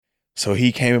So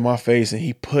he came in my face and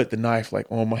he put the knife like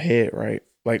on my head, right?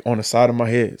 Like on the side of my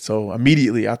head. So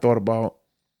immediately I thought about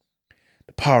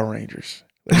the Power Rangers.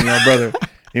 Like, me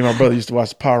and my brother used to watch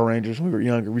the Power Rangers when we were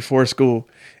younger, before school.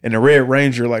 And the Red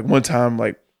Ranger, like one time,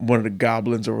 like one of the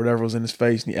goblins or whatever was in his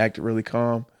face and he acted really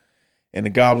calm. And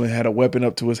the goblin had a weapon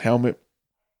up to his helmet.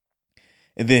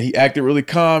 And then he acted really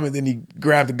calm and then he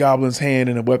grabbed the goblin's hand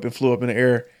and the weapon flew up in the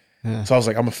air. Yeah. So I was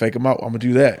like, I'm going to fake him out. I'm going to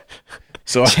do that.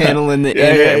 So channeling the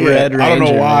Red Ranger. I don't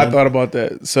know why I thought about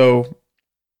that. So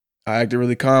I acted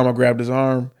really calm. I grabbed his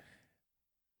arm.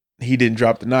 He didn't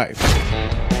drop the knife.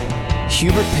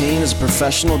 Hubert Payne is a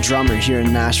professional drummer here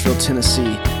in Nashville,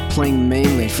 Tennessee, playing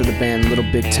mainly for the band Little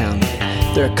Big Town.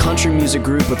 They're a country music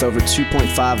group with over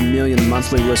 2.5 million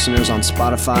monthly listeners on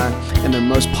Spotify, and their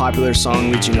most popular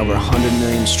song reaching over 100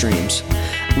 million streams.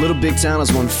 Little Big Town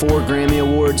has won 4 Grammy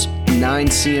Awards, 9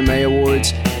 CMA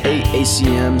Awards, 8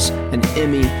 ACMs, an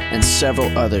Emmy, and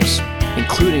several others,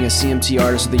 including a CMT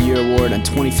Artist of the Year award in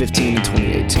 2015 and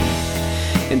 2018.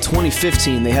 In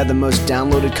 2015, they had the most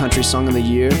downloaded country song of the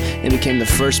year and became the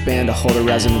first band to hold a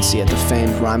residency at the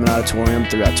famed Ryman Auditorium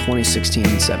throughout 2016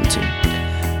 and 17.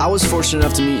 I was fortunate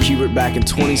enough to meet Hubert back in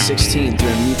 2016 through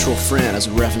a mutual friend as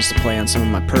a reference to play on some of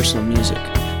my personal music.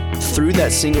 Through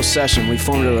that single session, we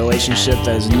formed a relationship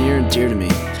that is near and dear to me,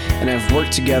 and have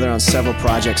worked together on several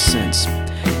projects since.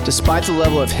 Despite the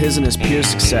level of his and his peers'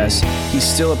 success, he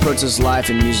still approaches life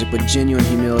and music with genuine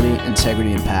humility,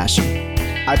 integrity, and passion.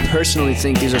 I personally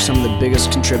think these are some of the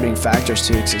biggest contributing factors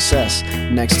to his success,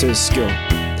 next to his skill.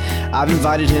 I've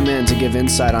invited him in to give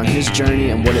insight on his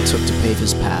journey and what it took to pave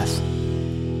his path.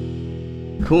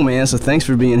 Cool, man. So thanks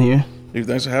for being here. Dude,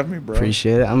 thanks for having me, bro.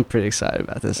 Appreciate it. I'm pretty excited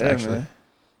about this, actually.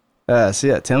 So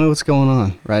yeah, tell me what's going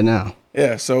on right now.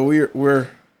 Yeah, so we're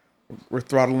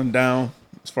throttling down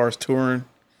as far as touring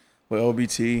with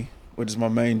LBT, which is my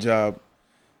main job.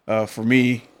 For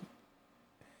me,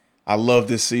 I love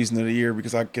this season of the year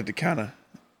because I get to kind of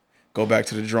go back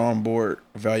to the drawing board,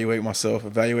 evaluate myself,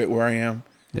 evaluate where I am.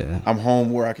 Yeah. I'm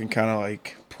home where I can kind of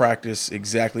like practice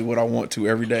exactly what I want to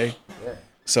every day. Yeah.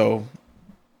 So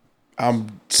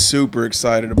I'm super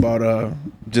excited about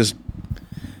just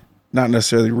not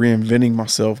necessarily reinventing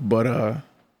myself, but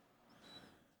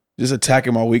just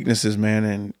attacking my weaknesses,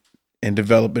 man, and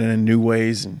developing in new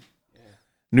ways, and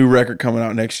new record coming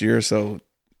out next year. So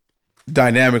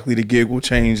dynamically the gig will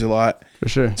change a lot. For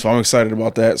sure. So I'm excited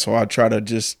about that. So I try to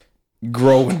just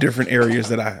grow in different areas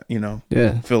that I,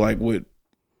 feel like would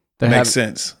make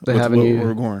sense with where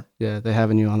we're going. Yeah, they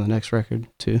having you on the next record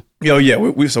too. Oh yeah,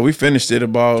 we finished it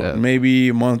about maybe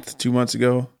a month, 2 months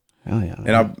ago. Hell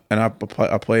yeah. And I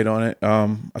played on it.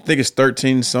 I think it's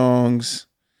 13 songs.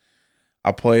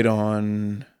 I played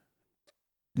on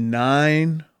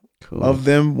 9 of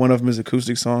them. One of them is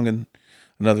acoustic song, and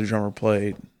another drummer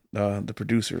played. The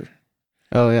producer.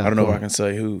 Oh yeah. I don't know if I can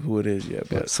say who it is yet,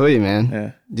 but sweet,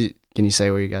 man. Yeah. Can you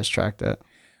say where you guys tracked that?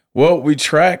 Well, we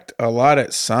tracked a lot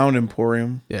at Sound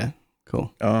Emporium. Yeah.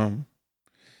 Cool. And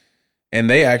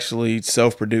they actually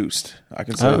self-produced. I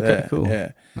can say that. Cool.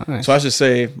 Yeah. Nice. So I should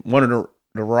say one of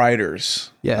the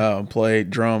writers played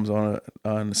drums on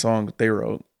the song that they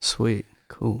wrote. Sweet.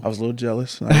 Cool. I was a little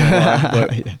jealous, not gonna lie,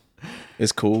 but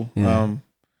it's cool. Yeah.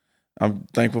 I'm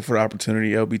thankful for the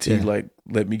opportunity. LBT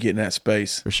let me get in that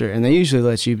space. For sure. And they usually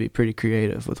let you be pretty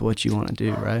creative with what you want to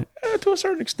do, right? To a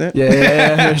certain extent.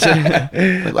 Yeah.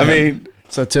 Sure. I mean,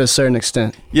 so to a certain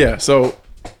extent. Yeah. So,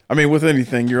 I mean, with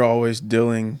anything, you're always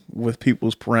dealing with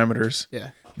people's parameters.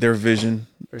 Yeah. Their vision.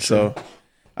 For sure. So,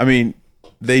 I mean,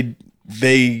 they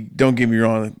don't get me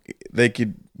wrong. They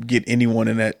could get anyone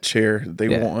in that chair that they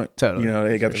want. Totally.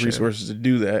 They got the resources to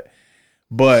do that.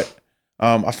 But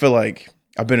I feel like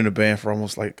I've been in a band for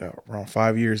almost like around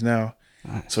 5 years now.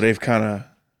 Nice. So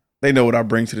they know what I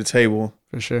bring to the table.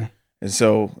 For sure. And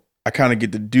so I kind of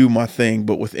get to do my thing,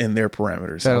 but within their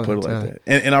parameters. I'll put it like that.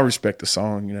 And I respect the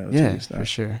song, Yeah, for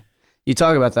sure. You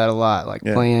talk about that a lot, like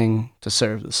playing to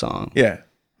serve the song. Yeah.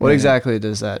 What exactly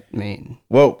does that mean?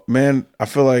 Well, man, I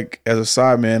feel like as a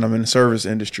side man, I'm in the service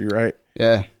industry, right?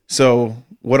 Yeah. So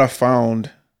what I found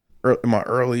in my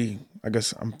early, I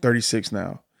guess I'm 36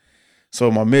 now. So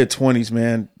in my mid-20s,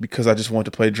 man, because I just wanted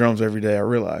to play drums every day, I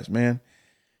realized, man,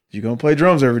 if you're going to play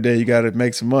drums every day, you got to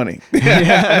make some money.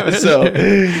 So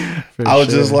I was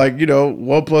just like, 1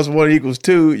 + 1 =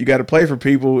 2. You got to play for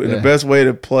people. And the best way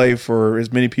to play for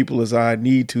as many people as I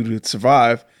need to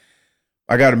survive,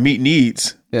 I got to meet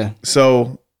needs. Yeah.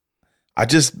 So I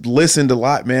just listened a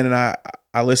lot, man. And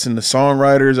I listened to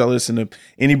songwriters. I listened to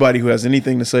anybody who has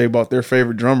anything to say about their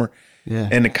favorite drummer. Yeah.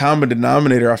 And the common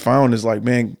denominator I found is like,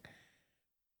 man,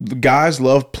 the guys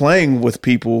love playing with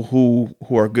people who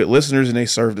are good listeners and they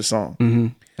serve the song. Mm-hmm.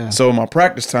 Yeah. So in my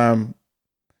practice time,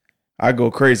 I go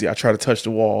crazy. I try to touch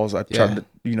the walls. I try to,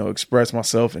 express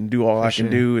myself and do all I can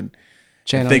do and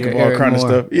think of all kind of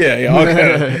stuff. Yeah, all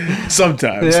kind of,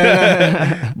 sometimes.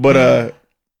 Yeah. But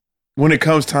when it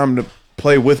comes time to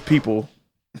play with people,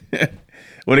 man,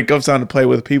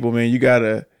 you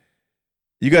gotta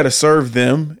serve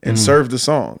them and serve the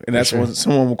song, and that's when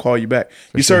someone will call you back.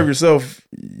 You serve yourself,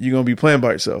 you're gonna be playing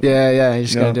by yourself. Yeah, you're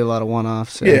just gonna do a lot of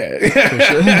one-offs.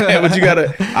 Yeah, but you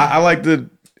gotta.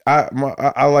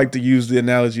 I like to use the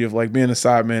analogy of like being a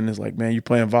sideman is like, man, you're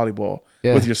playing volleyball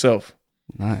with yourself.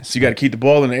 Nice. So you got to keep the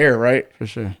ball in the air, right? For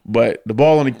sure. But the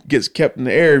ball only gets kept in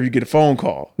the air if you get a phone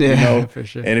call. Yeah, for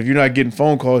sure. And if you're not getting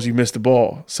phone calls, you miss the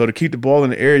ball. So to keep the ball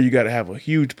in the air, you got to have a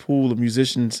huge pool of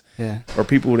musicians or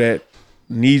people that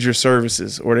need your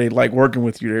services or they like working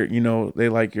with you. They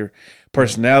like your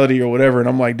personality or whatever. And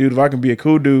I'm like, dude, if I can be a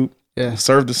cool dude,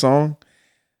 serve the song,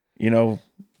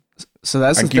 So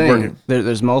that's the thing.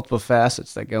 There's multiple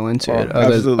facets that go into it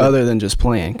other than just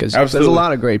playing, because there's a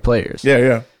lot of great players.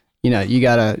 Yeah. You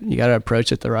gotta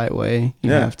approach it the right way.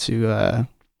 You have to,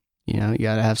 you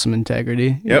gotta have some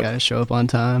integrity. You gotta show up on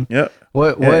time. Yep.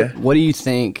 What do you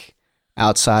think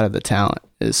outside of the talent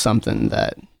is something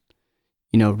that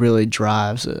really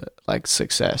drives like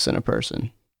success in a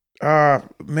person?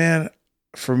 Man,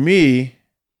 for me,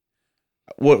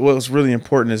 what's really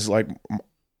important is like,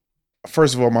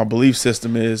 first of all, my belief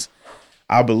system is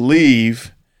I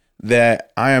believe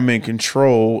that I am in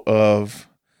control of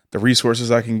the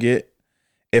resources I can get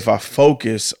if I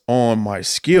focus on my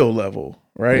skill level,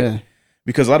 right? Yeah.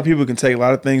 Because a lot of people can take a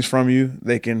lot of things from you.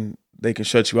 They can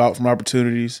shut you out from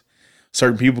opportunities.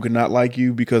 Certain people could not like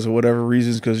you because of whatever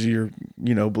reasons, because of your,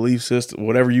 belief system,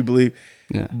 whatever you believe.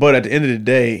 Yeah. But at the end of the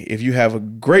day, if you have a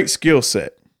great skill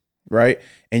set, right,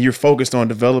 and you're focused on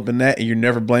developing that, and you're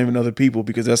never blaming other people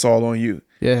because that's all on you.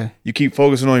 Yeah. You keep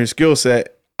focusing on your skill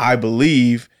set. I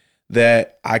believe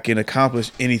that I can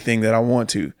accomplish anything that I want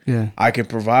to. Yeah. I can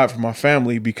provide for my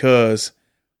family because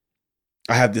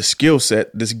I have this skill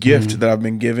set, this gift that I've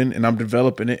been given, and I'm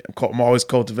developing it. I'm always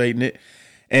cultivating it.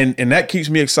 And that keeps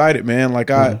me excited, man. Like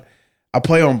I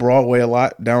play on Broadway a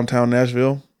lot, downtown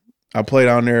Nashville. I play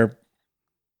down there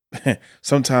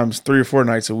sometimes 3 or 4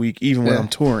 nights a week, even when I'm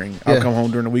touring. I'll come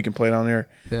home during the week and play down there.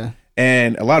 Yeah.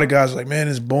 And a lot of guys are like, man,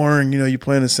 it's boring. You're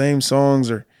playing the same songs,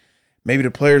 or maybe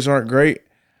the players aren't great.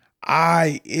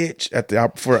 I itch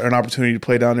for an opportunity to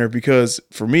play down there, because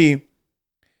for me,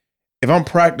 if I'm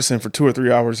practicing for 2 or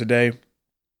 3 hours a day,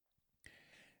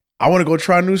 I want to go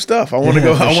try new stuff. I want to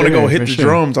go. I want to go hit the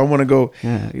drums. I want to go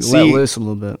let loose a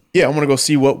little bit. Yeah, I want to go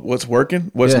see what's working,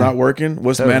 what's not working,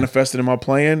 what's manifested in my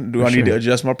playing. Do I need to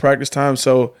adjust my practice time?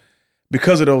 So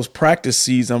because of those practice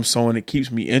seeds I'm sowing, it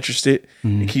keeps me interested.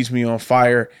 It keeps me on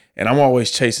fire, and I'm always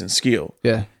chasing skill.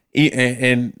 Yeah.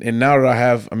 And now that I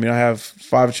have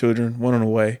 5 children, 1 on the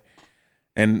way,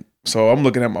 and so I'm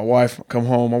looking at my wife. Come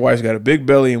home, my wife's got a big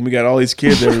belly, and we got all these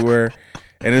kids everywhere,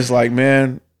 and it's like,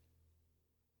 man.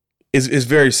 It's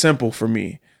very simple for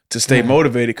me to stay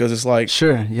motivated, because it's like,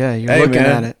 you're looking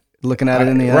at it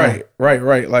in the eye.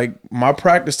 Right. Like my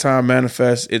practice time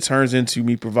manifests. It turns into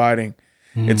me providing.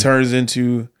 It turns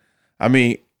into,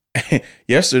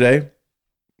 yesterday,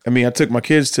 I took my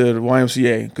kids to the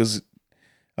YMCA because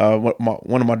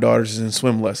one of my daughters is in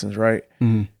swim lessons, right?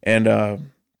 And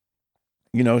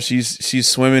she's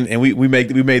swimming, and we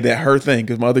made that her thing,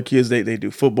 because my other kids they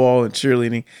do football and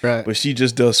cheerleading, right? But she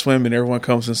just does swimming. Everyone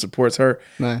comes and supports her.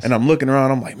 Nice. And I'm looking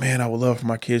around. I'm like, man, I would love for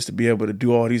my kids to be able to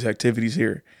do all these activities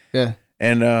here. Yeah.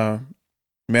 And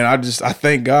man, I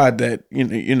thank God that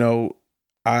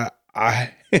I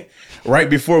right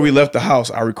before we left the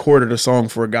house, I recorded a song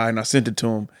for a guy and I sent it to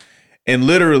him. And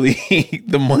literally,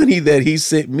 the money that he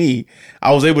sent me,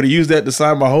 I was able to use that to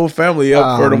sign my whole family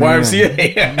up for the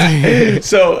YMCA.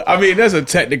 So, that's a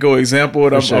technical example,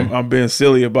 and I'm being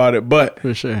silly about it. But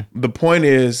for sure, the point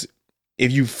is,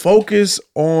 if you focus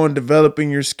on developing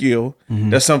your skill,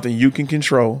 that's something you can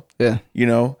control. Yeah.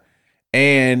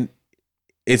 And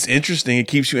it's interesting. It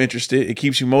keeps you interested. It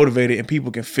keeps you motivated, and people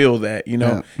can feel that. You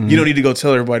don't need to go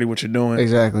tell everybody what you're doing.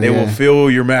 Exactly. They will feel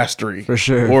your mastery, for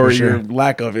sure, or your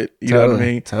lack of it. You know what I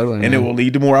mean? Totally. And it will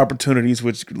lead to more opportunities,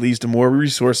 which leads to more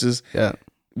resources. Yeah.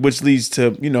 Which leads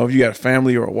to if you got a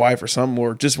family or a wife or something,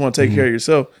 or just want to take care of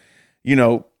yourself,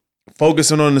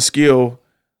 focusing on the skill,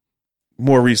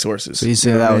 more resources. So you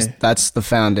say that's the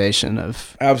foundation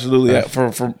of absolutely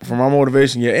for my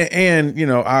motivation. Yeah, and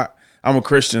I'm a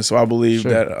Christian, so I believe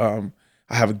that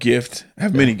I have a gift. I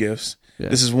have many gifts. Yeah.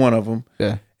 This is one of them.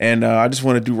 Yeah. and I just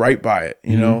want to do right by it,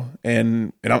 you know.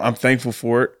 And I'm thankful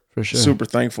for it. For sure. Super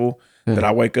thankful that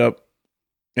I wake up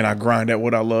and I grind at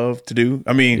what I love to do.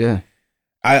 I mean,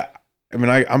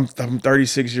 I'm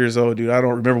 36 years old, dude. I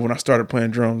don't remember when I started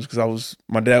playing drums because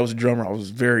my dad was a drummer. I was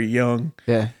very young.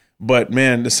 Yeah. But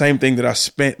man, the same thing that I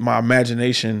spent my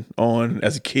imagination on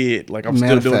as a kid, like I'm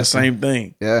still doing the same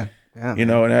thing. Yeah. You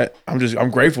know, and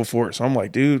I'm grateful for it. So I'm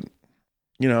like, dude,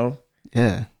 you know.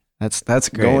 Yeah. That's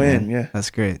great. Go in, man. yeah. That's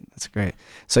great.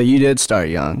 So you did start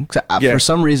young. For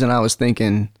some reason I was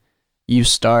thinking you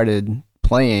started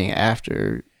playing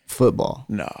after football.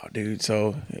 No, dude.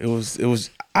 So it was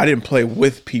I didn't play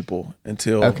with people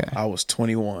until I was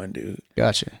 21, dude.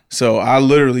 Gotcha. So I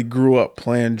literally grew up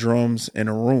playing drums in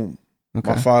a room. Okay.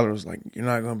 My father was like, "You're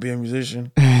not going to be a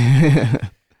musician."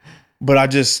 But I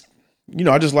just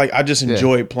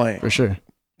enjoyed playing. For sure.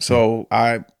 So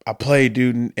I played,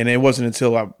 dude, and it wasn't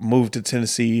until I moved to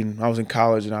Tennessee and I was in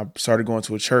college and I started going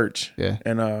to a church. Yeah.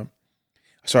 And I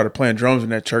started playing drums in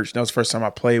that church. And that was the first time I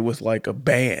played with like a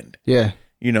band. Yeah.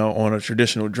 You know, on a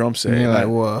traditional drum set. And you're like,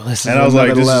 whoa, this is and I was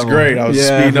like, this level. is great. I was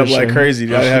speeding up like crazy.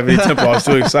 I didn't have any tempo. I was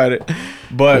too excited.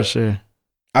 But for sure.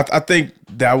 I think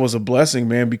that was a blessing,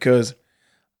 man, because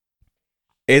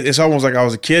it's almost like I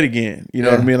was a kid again. You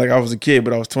know what I mean? Like I was a kid,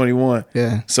 but I was 21.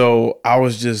 Yeah. So I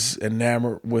was just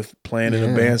enamored with playing in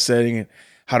a band setting and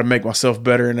how to make myself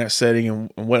better in that setting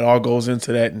and what all goes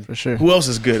into that. And for sure. Who else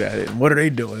is good at it? And what are they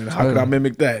doing? And how could I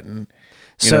mimic that? And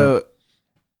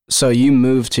So you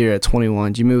moved here at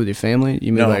 21. Did you move with your family?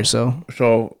 You moved by yourself?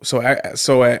 So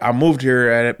I moved here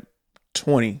at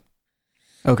 20.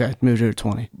 Okay, moved here at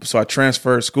 20. So I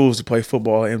transferred schools to play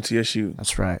football at MTSU.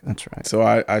 That's right. So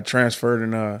I transferred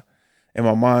and in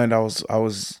my mind I was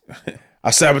I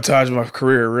sabotaged my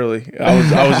career really.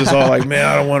 I was just all like, man,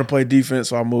 I don't want to play defense.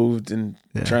 So I moved and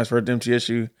transferred to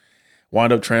MTSU.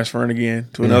 Wound up transferring again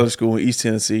to another school in East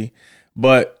Tennessee.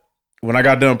 But when I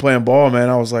got done playing ball, man,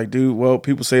 I was like, dude, well,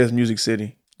 people say it's Music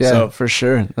City. Yeah, so for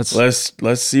sure.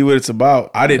 Let's see what it's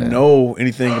about. I didn't know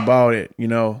anything about it, you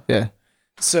know. Yeah.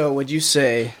 So would you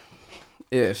say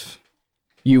if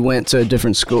you went to a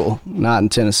different school, not in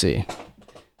Tennessee,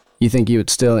 you think you would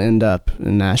still end up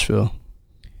in Nashville?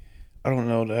 I don't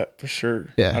know that for sure.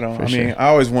 Yeah, I mean, I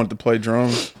always wanted to play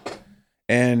drums,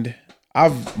 and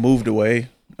I've moved away.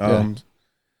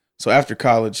 So after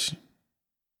college,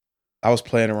 I was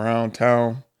playing around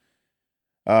town,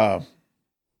 but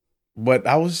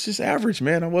I was just average,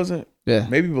 man. I wasn't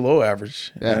maybe below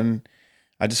average, and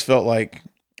I just felt like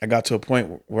I got to a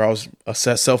point where I was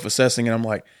self-assessing, and I'm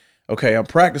like, okay, I'm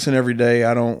practicing every day.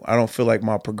 I don't feel like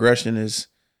my progression is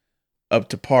up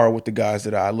to par with the guys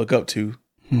that I look up to.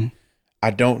 I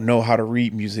don't know how to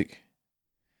read music.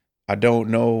 I don't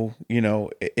know, you know,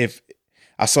 if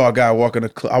I saw a guy walk in the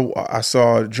club. I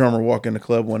saw a drummer walk in the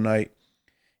club one night,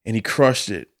 and he crushed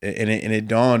it. And it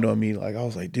dawned on me, like, I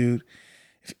was like, dude,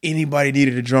 if anybody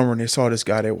needed a drummer and they saw this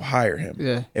guy, they would hire him.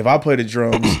 Yeah. If I play the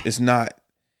drums,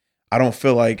 I don't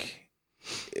feel like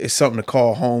it's something to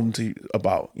call home to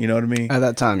about. You know what I mean? At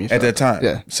that time,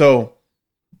 yeah. So,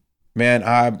 man,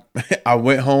 I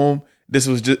went home. This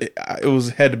was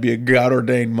had to be a God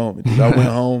ordained moment. I went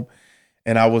home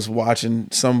and I was watching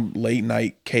some late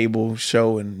night cable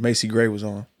show, and Macy Gray was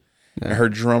on, and her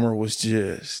drummer was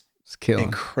just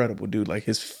incredible, dude. Like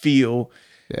his feel,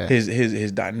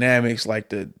 his dynamics, like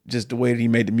the way that he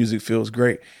made the music feels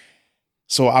great.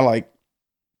 So I like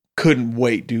couldn't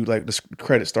wait, dude. Like the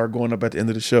credits start going up at the end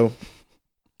of the show.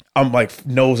 I'm like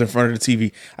nose in front of the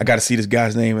TV. I got to see this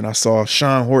guy's name, and I saw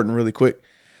Sean Horton really quick.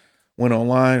 Went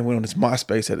online, went on his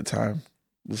MySpace at the time.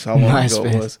 This is how long ago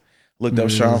it was. Looked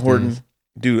up Sean Horton.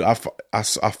 Dude, I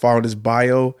found his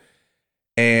bio,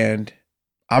 and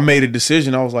I made a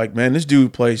decision. I was like, man, this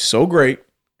dude plays so great.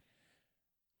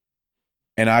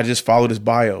 And I just followed his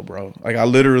bio, bro. Like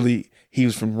he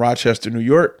was from Rochester, New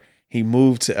York. He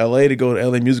moved to LA to go to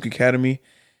LA Music Academy,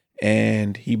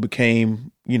 and he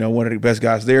became, you know, one of the best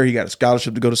guys there. He got a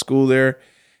scholarship to go to school there,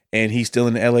 and he's still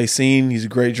in the LA scene. He's a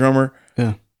great drummer.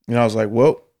 Yeah. And I was like,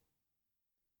 well,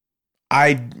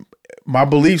 my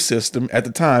belief system at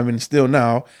the time and still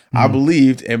now, I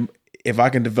believed, and if I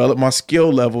can develop my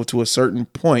skill level to a certain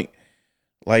point,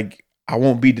 like I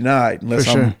won't be denied unless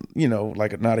I'm, you know,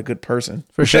 like not a good person.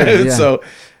 For sure. Yeah.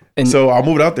 So I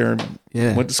moved out there and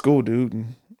went to school, dude.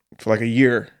 And for like a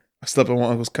year, I slept on my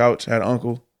uncle's couch. I had an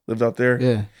uncle, lived out there.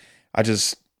 Yeah. I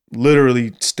just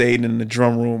literally stayed in the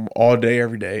drum room all day,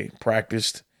 every day,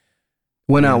 practiced.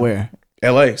 Went out where?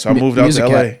 LA. So I moved out to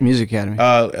LA. Music Academy.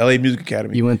 LA Music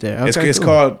Academy. You went there. Okay, it's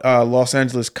called Los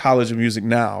Angeles College of Music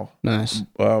now. Nice.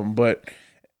 But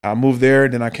I moved there,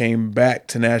 then I came back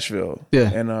to Nashville.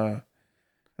 Yeah. And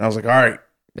I was like, all right,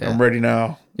 I'm ready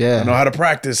now. Yeah. I know how to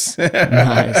practice.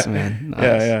 Nice, man. Nice.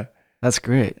 Yeah. That's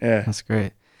great. Yeah. That's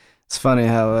great. It's funny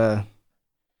how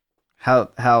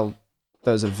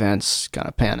those events kind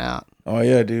of pan out. Oh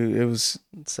yeah, dude. It was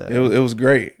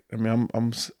great. I mean,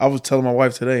 I was telling my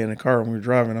wife today in the car when we were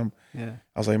driving, I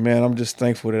was like, man, I'm just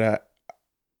thankful that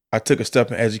I took a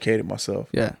step and educated myself.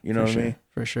 Yeah. You know what I mean?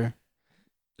 For sure.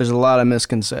 There's a lot of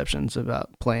misconceptions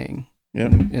about playing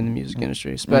in the music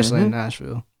industry, especially in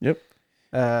Nashville. Yep.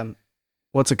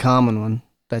 What's a common one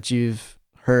that you've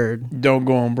heard? Don't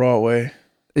go on Broadway.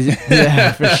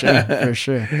 Yeah, for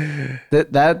sure.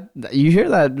 That you hear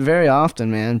that very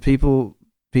often, man. People.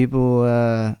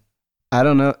 I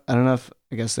don't know if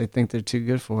I guess they think they're too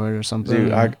good for it or something.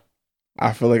 Dude,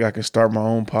 I feel like I could start my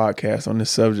own podcast on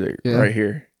this subject right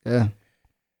here. Yeah.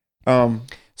 So,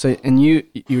 and you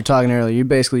were talking earlier. You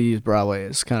basically use Broadway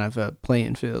as kind of a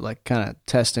playing field, like kind of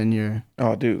testing your.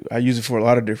 Oh, dude, I use it for a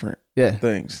lot of different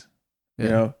things. Yeah.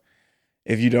 You know,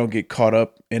 if you don't get caught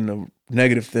up in the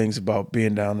negative things about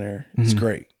being down there, it's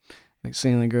great. Like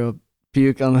seeing the girl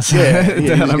puke on the side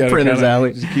down on Printer's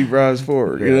Alley. Just keep riding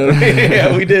forward. You know what I mean?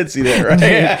 Yeah, we did see that,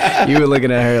 right? You were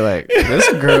looking at her like,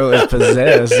 this girl is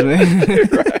possessed, man.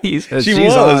 Right. She's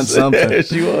on something.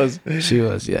 She was. She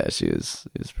was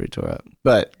pretty tore up.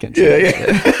 But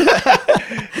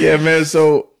yeah, man.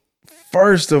 So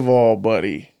first of all,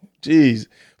 buddy, geez,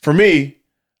 for me,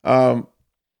 I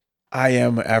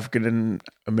am an African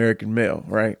American male,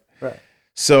 right? Right.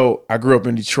 So I grew up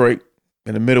in Detroit,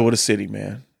 in the middle of the city,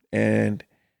 man. And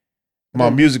my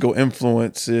musical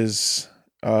influences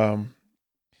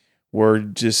were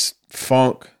just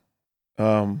funk,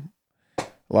 a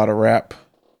lot of rap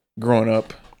growing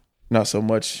up, not so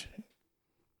much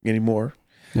anymore.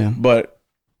 Yeah. But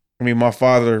I mean, my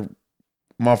father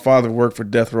worked for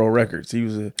Death Row Records. He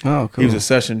was a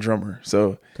session drummer.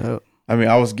 So dope. I mean,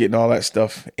 I was getting all that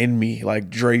stuff in me, like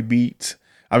Dre beats.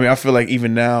 I mean, I feel like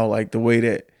even now, like the way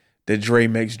that Dre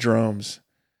makes drums,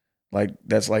 like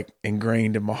that's like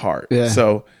ingrained in my heart. Yeah.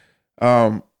 So,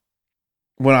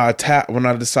 when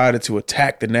I decided to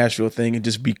attack the Nashville thing and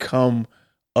just become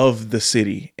of the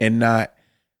city and not,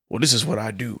 well, this is what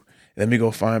I do. Let me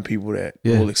go find people that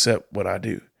will accept what I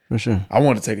do. For sure. I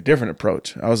wanted to take a different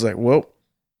approach. I was like, well,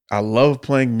 I love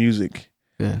playing music.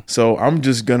 Yeah. So I'm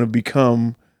just gonna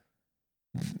become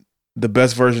the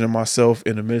best version of myself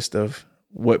in the midst of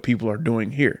what people are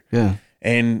doing here. Yeah.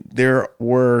 And there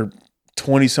were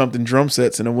 20-something drum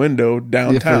sets in a window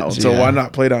downtown. So why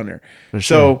not play down there? For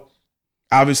sure. So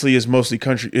obviously it's mostly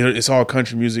country. It's all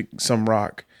country music, some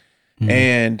rock. Mhm.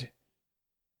 And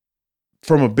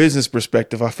from a business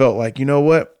perspective, I felt like, you know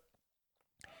what?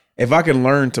 If I can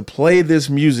learn to play this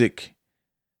music,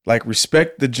 like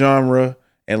respect the genre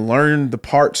and learn the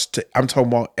parts I'm talking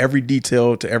about every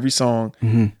detail to every song,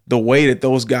 the way that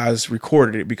those guys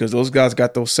recorded it, because those guys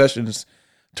got those sessions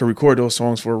to record those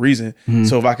songs for a reason.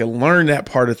 So if I can learn that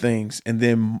part of things and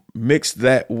then mix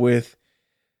that with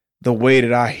the way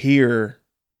that I hear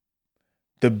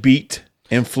the beat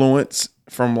influence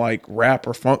from like rap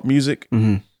or funk music,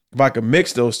 if I can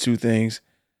mix those two things,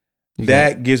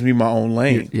 that gives me my own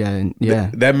lane.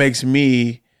 That makes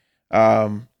me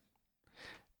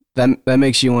that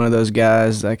makes you one of those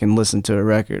guys that can listen to a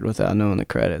record without knowing the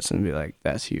credits and be like,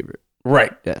 that's Hubert.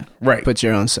 Right. Yeah. Right. Put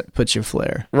your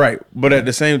flair. Right. But at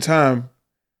the same time,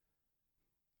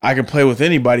 I can play with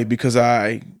anybody because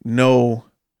I know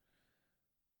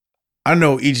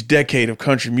each decade of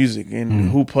country music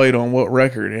and who played on what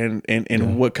record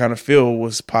and what kind of feel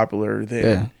was popular then.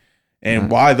 Yeah. And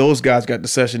why those guys got the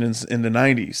session in the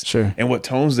 90s. Sure. And what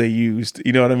tones they used.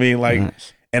 You know what I mean? Like,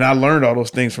 and I learned all those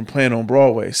things from playing on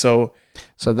Broadway. So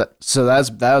that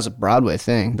was a Broadway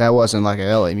thing. That wasn't like a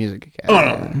LA Music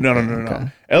Academy. No.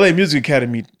 Okay. LA Music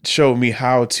Academy showed me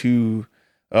how to,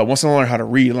 once I learned how to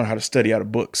read, learn how to study out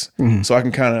of books. So I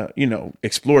can kind of,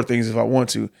 explore things if I want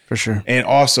to. For sure. And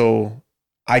also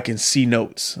I can see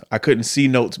notes. I couldn't see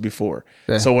notes before.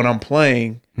 Yeah. So when I'm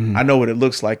playing, I know what it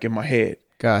looks like in my head.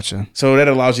 Gotcha. So that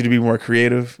allows you to be more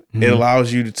creative. It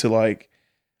allows you to like,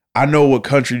 I know what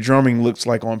country drumming looks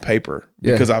like on paper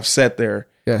because I've sat there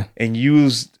and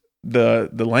used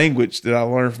the language that I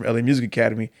learned from LA Music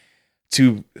Academy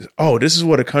to, this is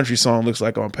what a country song looks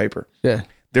like on paper. Yeah.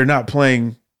 They're not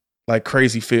playing like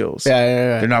crazy fills.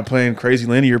 Yeah. They're not playing crazy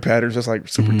linear patterns. That's like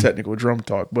super technical drum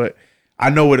talk, but I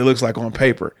know what it looks like on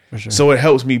paper. For sure. So it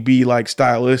helps me be like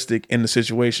stylistic in the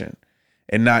situation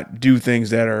and not do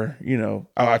things that are,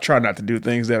 I try not to do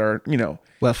things that are,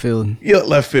 left field. Yeah,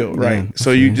 left field, right. Yeah,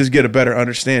 so you just get a better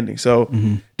understanding. So,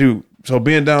 dude, so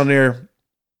being down there,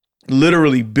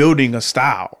 literally building a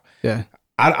style. Yeah.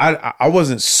 I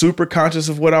wasn't super conscious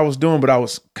of what I was doing, but I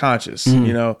was conscious,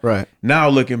 you know. Right. Now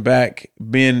looking back,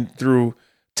 being through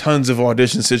tons of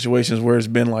audition situations where it's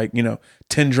been like, you know,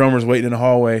 10 drummers waiting in the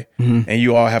hallway and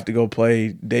you all have to go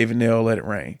play David Nail, Let It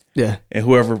Rain. Yeah. And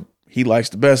whoever he likes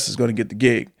the best is going to get the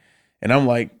gig. And I'm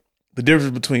like, the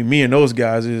difference between me and those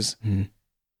guys is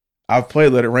I've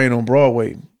played Let It Rain on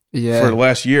Broadway for the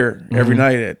last year, every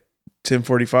night at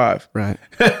 10:45. Right.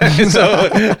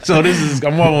 so this is,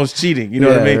 I'm almost cheating, you know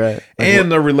what I mean? Right. Like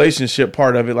and the relationship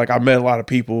part of it, like I met a lot of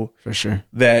people for sure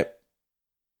that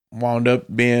wound up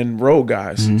being road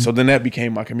guys. So then that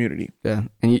became my community. Yeah.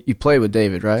 And you played with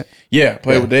David, right? Yeah,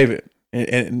 played with David.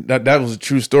 And that was a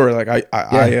true story. Like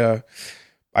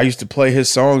I used to play his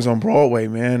songs on Broadway,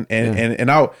 man. And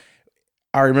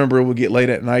I remember it would get late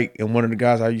at night and one of the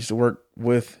guys I used to work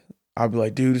with, I'd be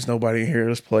like, dude, there's nobody in here.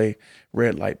 Let's play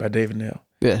Red Light by David Nail.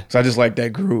 Yeah. So I just like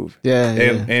that groove. Yeah.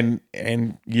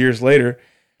 And years later,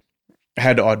 I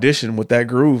had to audition with that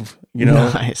groove, you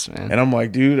know? Nice, man. And I'm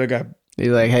like, dude,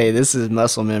 you're like, hey, this is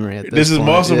muscle memory at this This is point.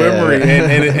 muscle memory.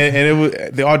 And it was,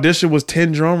 the audition was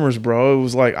 10 drummers, bro. It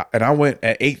was like, and I went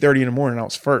at 8:30 in the morning. I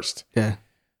was first. Yeah.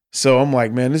 So I'm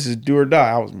like, man, this is do or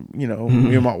die. I was, you know,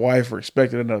 me and my wife were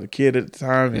expecting another kid at the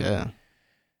time.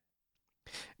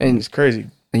 And it's crazy.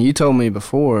 And you told me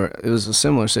before it was a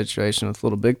similar situation with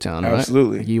Little Big Town, right?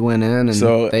 Absolutely. You went in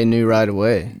and they knew right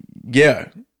away. Yeah.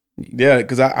 Yeah.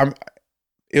 Because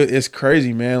it's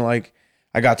crazy, man. Like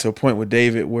I got to a point with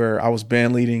David where I was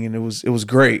band leading and it was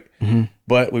great,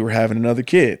 but we were having another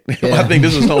kid. Yeah. I think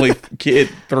this was only kid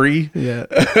 3.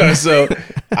 Yeah. So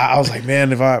I was like,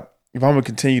 man, if I'm gonna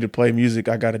continue to play music,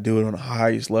 I got to do it on the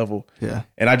highest level. Yeah.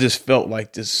 And I just felt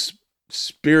like this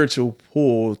spiritual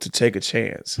pull to take a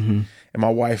chance. And my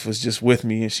wife was just with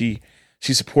me, and she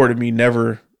supported me.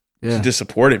 She just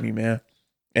supported me, man.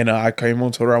 And I came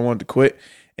home, told her I wanted to quit,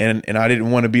 and I didn't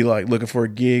want to be like looking for a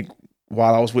gig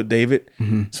while I was with David.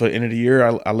 So at the end of the year,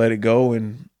 I let it go,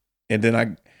 and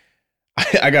then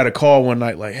I got a call one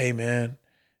night like, hey man,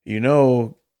 you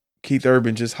know, Keith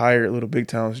Urban just hired Little Big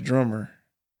Town's drummer.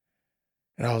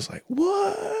 And I was like,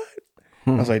 what?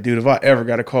 I was like, dude, if I ever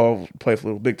got a call to play for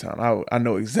Little Big Town, I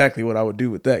know exactly what I would do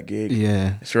with that gig.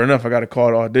 Yeah. Sure enough, I got a call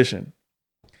to audition.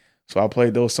 So I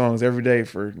played those songs every day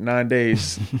for 9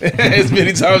 days, as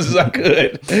many times as I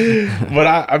could. But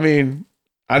I mean,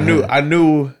 I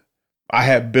knew I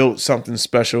had built something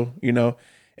special, you know.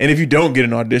 And if you don't get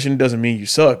an audition, it doesn't mean you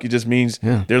suck. It just means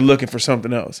they're looking for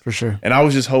something else. For sure. And I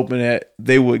was just hoping that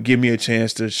they would give me a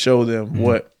chance to show them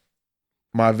what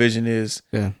my vision is.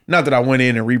 Yeah. Not that I went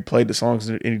in and replayed the songs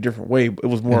in any different way, but it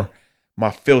was more my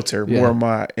filter, more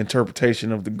my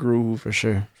interpretation of the groove. For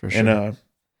sure. And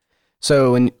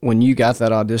so when you got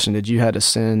that audition, did you have to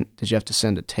send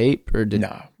a tape or did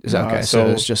okay? So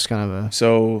it's just kind of a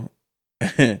so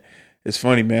it's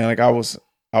funny, man. Like I was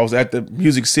at the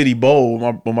Music City Bowl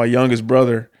with my youngest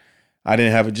brother. I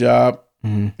didn't have a job.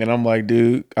 And I'm like,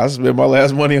 dude, I spent my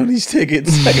last money on these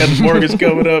tickets. I got the mortgage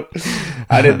coming up.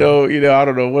 I didn't know, I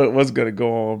don't know what's going to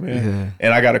go on, man. Yeah.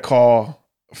 And I got a call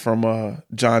from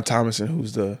John Thomason,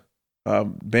 who's the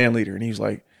band leader. And he was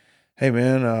like, hey,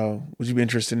 man, would you be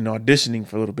interested in auditioning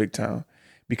for Little Big Town?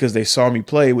 Because they saw me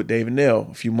play with David Nail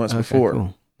a few months before.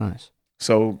 Cool. Nice.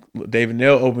 So David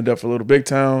Nail opened up for Little Big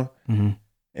Town. And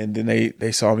then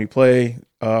they saw me play.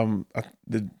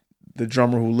 The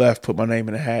drummer who left put my name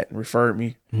in a hat and referred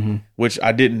me, which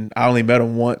I didn't. I only met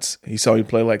him once. He saw me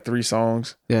play like 3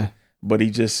 songs. Yeah. But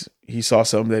he saw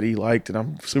something that he liked, and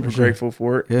I'm super grateful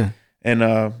for it. Yeah.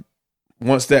 And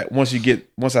once I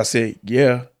said,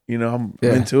 I'm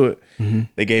into it,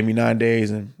 they gave me 9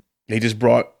 days, and they just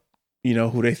brought,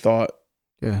 who they thought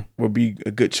would be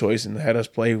a good choice and had us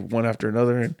play one after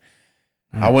another. And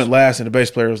nice. I went last, and the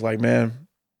bass player was like, man,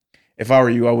 if I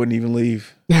were you, I wouldn't even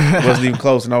leave. It wasn't even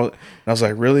close. And I was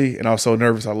like, really? And I was so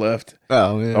nervous I left.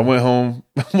 Oh, man. I went home,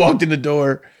 walked in the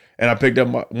door, and I picked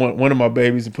up one of my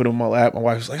babies and put him on my lap. My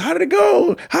wife was like, how did it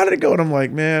go? And I'm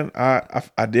like, man,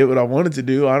 I did what I wanted to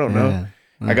do. I don't know. Yeah.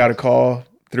 I got a call,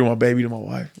 threw my baby to my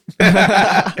wife.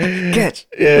 Catch.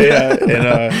 Yeah.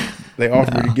 And they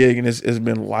offered me the gig, and it's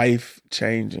been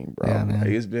life-changing, bro. Yeah, like,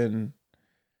 it's been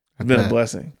a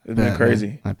blessing. It's been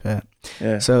crazy. I bet.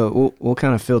 Yeah. So we'll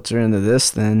kind of filter into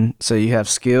this then. So you have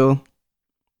skill,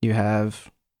 you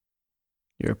have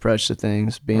your approach to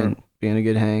things, being a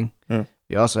good hang.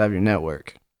 You also have your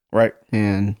network. Right.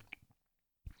 And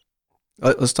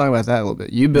let's talk about that a little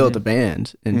bit. You built a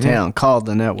band in town called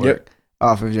The Network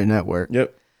off of your network.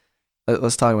 Yep.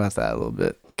 Let's talk about that a little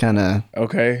bit. Kind of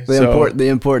the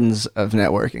importance of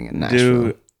networking in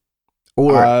Nashville.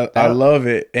 Dude, I love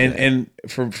it. And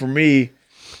for me,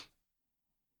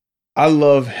 I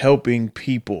love helping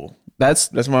people.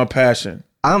 That's my passion.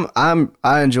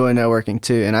 I enjoy networking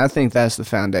too, and I think that's the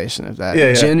foundation of that.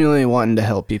 Yeah. Genuinely wanting to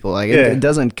help people. Like it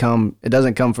doesn't come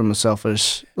from a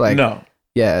selfish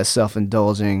a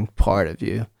self-indulging part of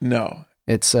you. No.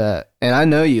 It's and I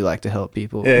know you like to help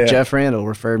people. Yeah. Jeff Randall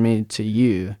referred me to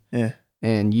you. Yeah.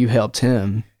 And you helped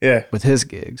him with his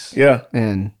gigs. Yeah.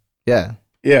 And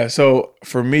yeah. So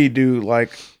for me, dude,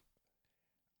 like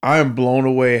I am blown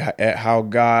away at how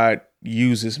God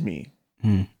uses me.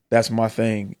 That's my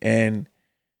thing. And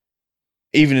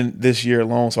even in this year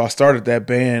alone, so I started that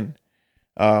band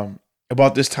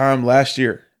about this time last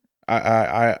year.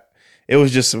 I it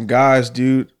was just some guys,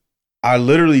 dude. I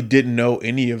literally didn't know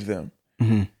any of them.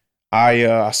 Mm-hmm.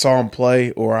 I saw them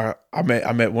play, or I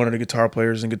met one of the guitar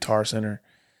players in Guitar Center.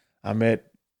 I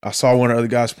saw one of the other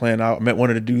guys playing out. I met one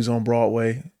of the dudes on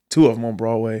Broadway, 2 of them on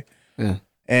Broadway. Yeah.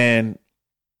 And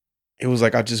it was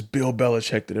like I just Bill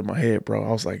Belichicked it in my head, bro.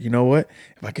 I was like, you know what?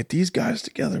 If I get these guys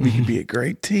together, we can be a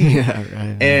great team.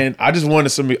 Right. And I just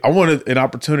wanted I wanted an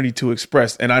opportunity to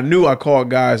express. And I knew I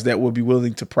called guys that would be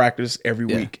willing to practice every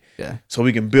week. Yeah. So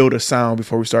we can build a sound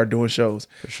before we start doing shows.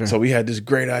 For sure. So we had this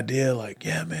great idea, like,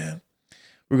 yeah, man,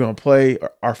 we're gonna play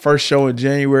our first show in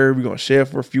January. We're gonna share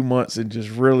for a few months and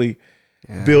just really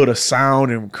build a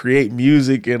sound and create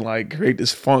music and like create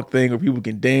this funk thing where people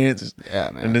can dance.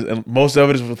 Yeah, man. And most of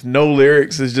it is with no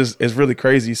lyrics. It's really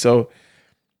crazy. So,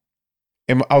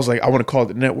 and I was like, I want to call it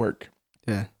the network.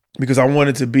 Yeah. Because I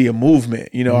wanted to be a movement.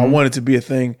 You know, I wanted to be a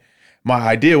thing. My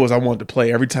idea was I wanted to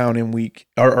play every town in week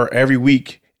or every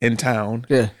week in town.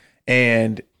 Yeah.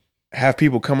 And have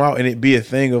people come out and it be a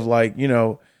thing of like, you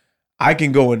know, I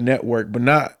can go and network, but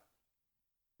not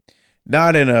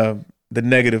in the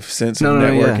negative sense of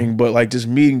networking, but like just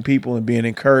meeting people and being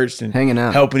encouraged and hanging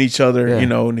out, helping each other, you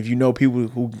know, and if you know people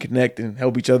who can connect and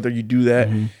help each other, you do that.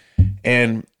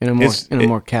 And in a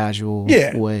more casual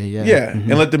way. Yeah.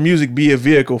 And let the music be a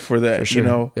vehicle for that, for sure. You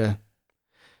know? Yeah.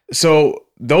 So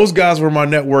those guys were my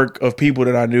network of people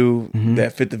that I knew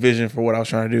that fit the vision for what I was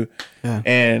trying to do. Yeah.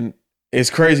 And it's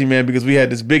crazy, man, because we had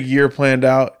this big year planned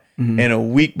out and a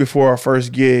week before our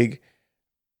first gig,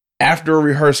 after a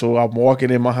rehearsal, I'm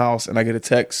walking in my house and I get a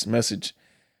text message,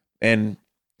 and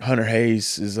Hunter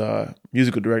Hayes, his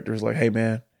musical director, is like, "Hey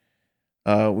man,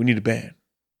 we need a band.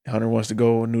 Hunter wants to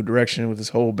go a new direction with his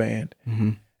whole band."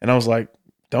 And I was like,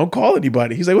 "Don't call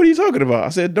anybody." He's like, "What are you talking about?" I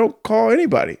said, "Don't call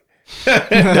anybody."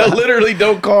 Literally,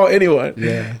 don't call anyone.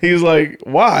 Yeah. He was like,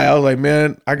 "Why?" I was like,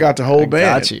 "Man, I got the whole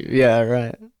band." Got you. Yeah.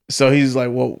 Right. So he's like,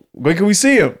 "Well, when can we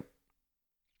see him?"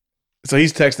 So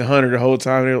he's texting Hunter the whole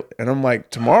time, and I'm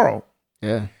like, "Tomorrow."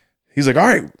 Yeah. He's like, "All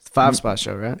right." It's 5-spot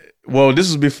show, right? Well,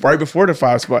 this was right before the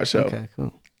 5-spot show. Okay,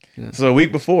 cool. Yeah. So a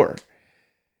week before.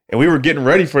 And we were getting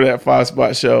ready for that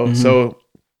 5-spot show. So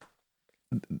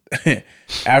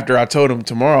after I told him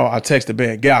tomorrow, I texted the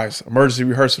band, "Guys, emergency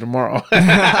rehearsal tomorrow."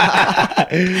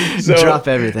 So, drop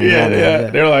everything.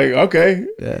 Yeah. They're like, "Okay."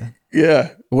 Yeah.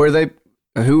 Were they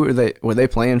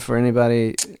playing for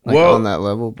anybody on that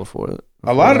level before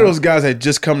a lot of those guys had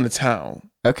just come to town.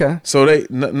 Okay. So I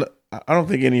don't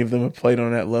think any of them have played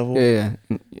on that level. Yeah.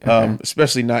 Okay.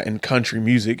 Especially not in country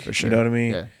music. For sure. You know what I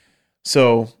mean? Yeah.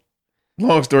 So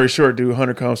long story short, dude,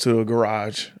 Hunter comes to a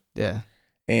garage. Yeah.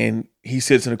 And he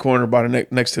sits in the corner by the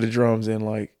next to the drums, and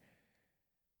like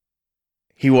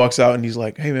he walks out and he's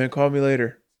like, "Hey man, call me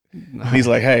later." And he's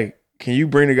like, "Hey, can you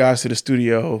bring the guys to the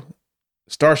studio?"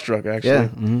 Starstruck,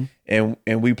 actually. Yeah.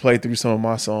 And we played through some of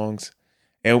my songs,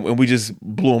 and we just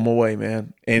blew him away,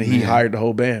 man. And he hired the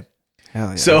whole band. Hell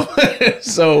yeah.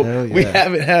 So we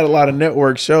haven't had a lot of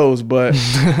network shows, but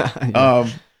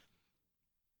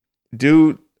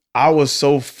dude, I was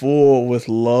so full with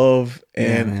love,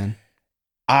 and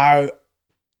I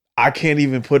can't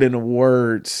even put into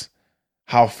words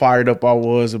how fired up I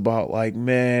was about, like,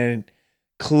 man,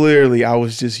 clearly I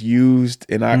was just used,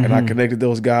 and I connected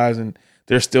those guys, and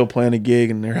they're still playing a gig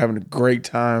and they're having a great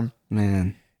time,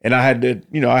 man. And I had to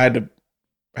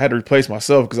replace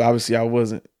myself because obviously I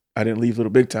didn't leave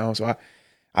Little Big Town, so I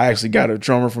actually got a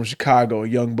drummer from Chicago, a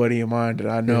young buddy of mine that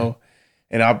I know,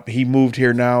 and he moved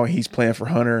here now, and he's playing for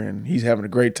Hunter, and he's having a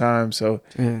great time. So,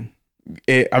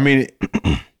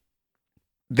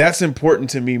 that's important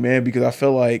to me, man, because I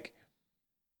feel like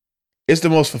it's the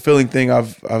most fulfilling thing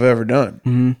I've ever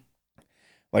done.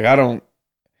 Like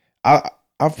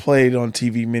I've played on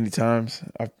TV many times.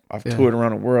 I've toured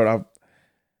around the world.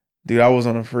 I was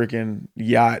on a freaking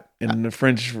yacht in the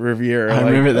French Riviera. I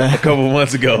remember that a couple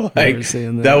months ago. Like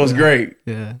that was great.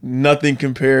 Yeah, nothing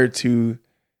compared to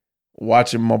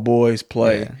watching my boys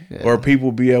play or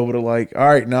people be able to like, all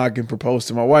right, now I can propose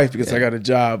to my wife because I got a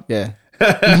job. Yeah.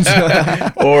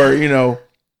 or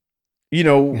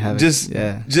Have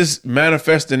it- just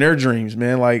manifesting their dreams,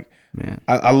 man. Like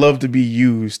I love to be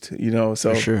used, So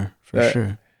for sure.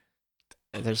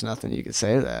 There's nothing you could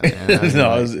say to that, man.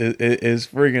 no, it's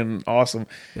freaking awesome.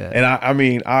 Yeah. And I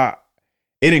mean,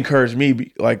 it encouraged me,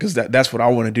 because that's what I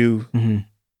want to do.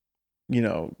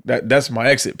 That's my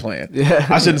exit plan. Yeah.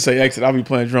 I shouldn't say exit. I'll be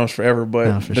playing drums forever,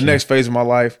 but the next phase of my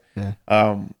life,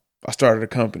 I started a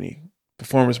company,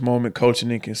 Performance Moment Coaching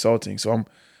and Consulting. So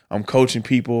I'm coaching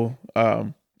people.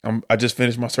 I just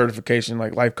finished my certification,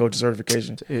 like life coaching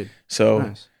certification. Dude, so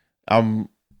nice.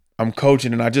 I'm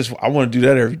coaching, and I want to do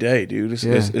that every day, dude. It's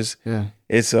because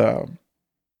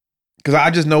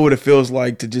I just know what it feels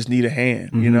like to just need a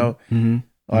hand,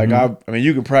 Like I mean,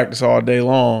 you can practice all day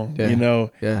long,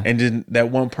 and just that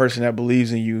one person that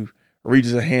believes in you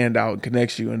reaches a hand out and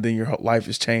connects you, and then your whole life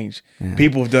is changed. Yeah.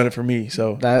 People have done it for me,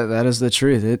 so that is the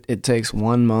truth. It takes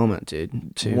one moment,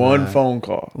 dude. One phone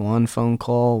call,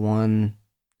 one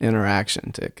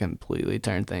interaction to completely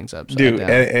turn things upside down.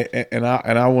 And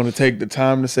I want to take the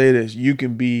time to say this: you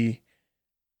can be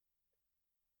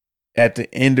at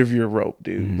the end of your rope,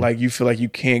 dude. Like you feel like you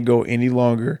can't go any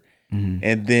longer.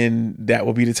 And then that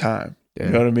will be the time. Yeah.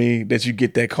 You know what I mean? That you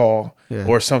get that call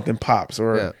or something pops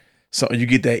or something, you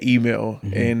get that email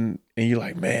and you're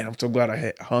like, man, I'm so glad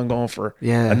I hung on for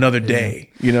another day.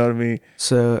 You know what I mean?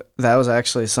 So that was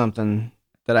actually something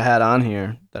that I had on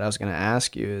here that I was going to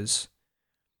ask you is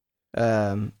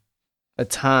a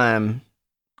time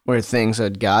where things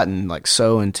had gotten like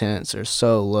so intense or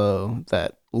so low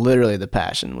that literally the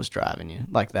passion was driving you.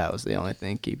 Like that was the only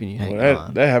thing keeping you hanging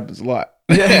on. That happens a lot.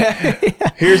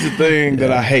 Here's the thing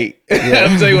that I hate.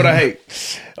 I'll tell you what I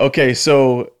hate. Okay,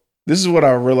 so this is what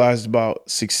I realized about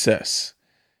success.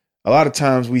 A lot of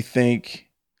times we think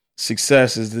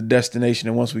success is the destination,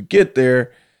 and once we get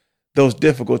there, those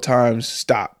difficult times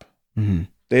stop.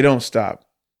 They don't stop.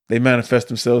 They manifest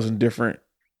themselves in different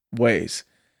ways.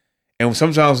 And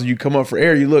sometimes when you come up for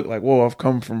air, you look like, whoa, I've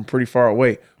come from pretty far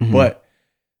away. But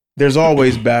there's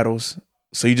always battles.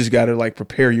 So you just got to like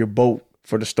prepare your boat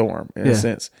for the storm in a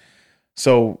sense.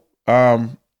 So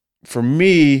for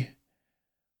me,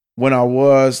 when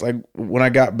I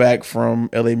got back from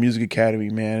LA Music Academy,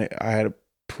 man, I had a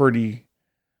pretty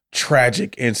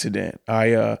tragic incident.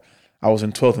 I was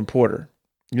in 12th and Porter.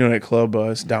 You know that club?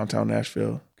 It's downtown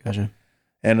Nashville. Gotcha.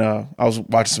 And I was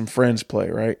watching some friends play,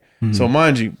 right? So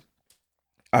mind you,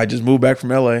 I just moved back from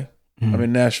LA. I'm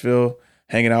in Nashville,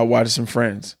 hanging out, watching some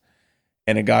friends.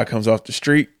 And a guy comes off the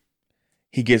street.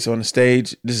 He gets on the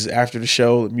stage. This is after the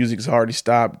show. The music has already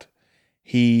stopped.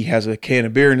 He has a can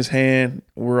of beer in his hand.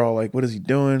 We're all like, what is he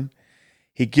doing?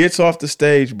 He gets off the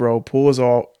stage, bro, pulls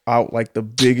out like the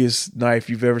biggest knife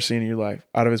you've ever seen in your life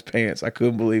out of his pants. I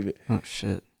couldn't believe it. Oh,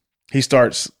 shit. He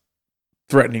starts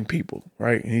threatening people,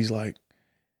 right? And he's like,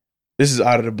 this is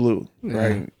out of the blue,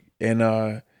 right?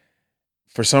 And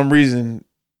for some reason,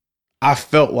 I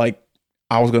felt like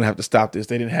I was going to have to stop this.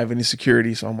 They didn't have any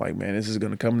security. So I'm like, man, this is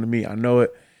going to come to me. I know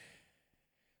it.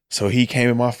 So he came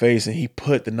in my face and he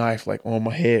put the knife like on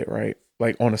my head, right?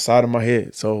 Like on the side of my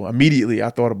head. So immediately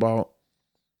I thought about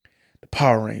the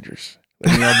Power Rangers.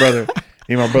 Like, me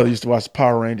and my brother used to watch the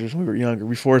Power Rangers when we were younger,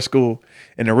 before school.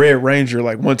 And the Red Ranger,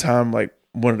 like one time, like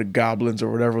one of the goblins or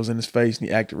whatever was in his face and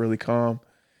he acted really calm.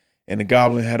 And the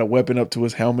goblin had a weapon up to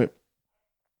his helmet.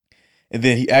 And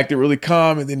then he acted really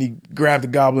calm, and then he grabbed the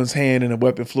goblin's hand, and the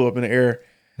weapon flew up in the air.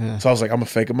 Yeah. So I was like, I'm gonna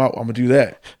fake him out. I'm gonna do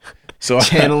that. So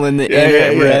channeling the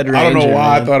inner Red Ranger. I don't know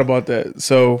why I thought about that.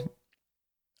 So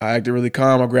I acted really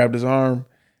calm. I grabbed his arm.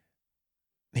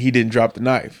 He didn't drop the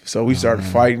knife. So we started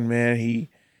fighting, man.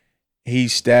 He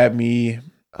stabbed me.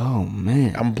 Oh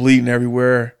man, I'm bleeding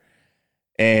everywhere.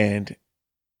 And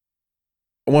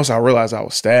once I realized I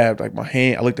was stabbed, like my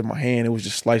hand, I looked at my hand. It was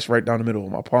just sliced right down the middle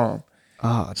of my palm.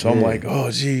 Oh, so I'm like,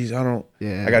 oh, geez, I got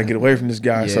to get away from this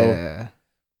guy. Yeah. So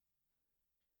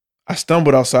I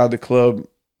stumbled outside the club.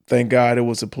 Thank God it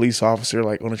was a police officer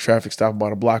like on a traffic stop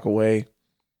about a block away.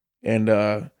 And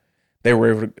they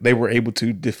were able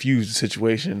to diffuse the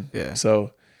situation. Yeah.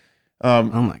 So oh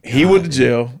my God, he went to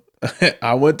jail.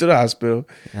 I went to the hospital.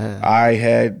 Yeah. I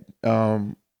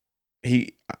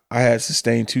had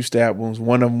sustained 2 stab wounds.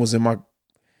 One of them was in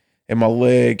my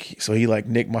leg, so he like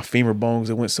nicked my femur bones.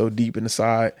 It went so deep in the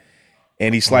side,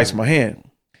 and he sliced my hand.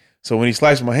 So when he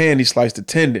sliced my hand, he sliced the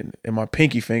tendon in my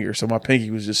pinky finger. So my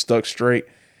pinky was just stuck straight.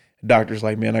 The doctor's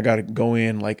like, man, I got to go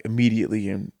in like immediately,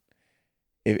 and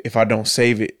if I don't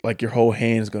save it, like your whole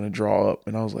hand's gonna draw up.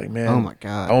 And I was like, man, oh my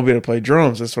God, I won't be able to play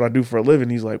drums. That's what I do for a living.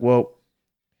 He's like, well,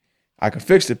 I can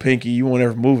fix the pinky. You won't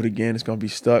ever move it again. It's gonna be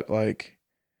stuck. Like,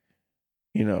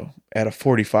 at a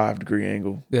 45-degree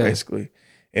angle, Yeah. basically.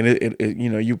 And it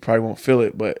you probably won't feel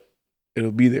it, but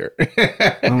it'll be there.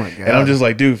 Oh my God. And I'm just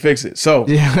like, dude, fix it. So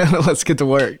Yeah, let's get to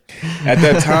work. at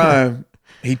that time,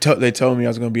 they told me I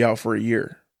was going to be out for a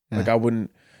year. Yeah. Like I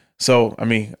wouldn't. So, I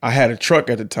mean, I had a truck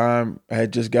at the time. I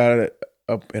had just got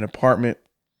an apartment,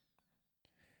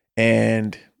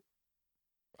 and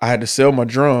I had to sell my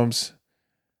drums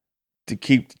to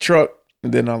keep the truck,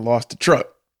 and then I lost the truck.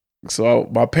 So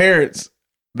my parents,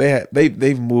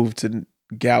 they've moved to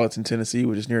Gallatin, Tennessee,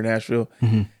 which is near Nashville.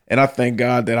 Mhm. And I thank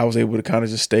God that I was able to kind of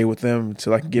just stay with them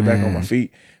until I can get back on my Man.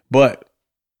 feet. But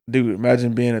dude,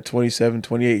 imagine being a 27,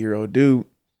 28-year-old dude.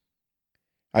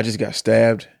 I just got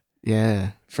stabbed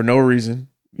Yeah. for no reason,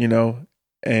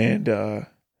 and I'm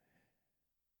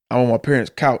on my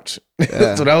parents' couch.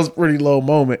 Yeah. So that was a pretty low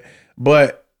moment.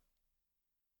 But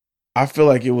I feel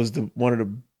like it was one of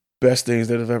the best things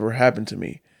that have ever happened to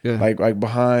me. Yeah. Like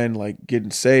behind like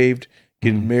getting saved,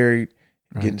 getting Mhm. married,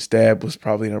 Right. getting stabbed was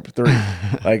probably number 3.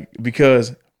 Like,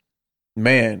 because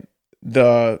man,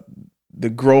 the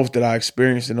growth that I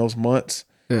experienced in those months,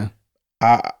 Yeah.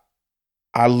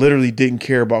 I literally didn't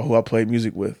care about who I played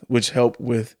music with, which helped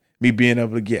with me being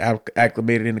able to get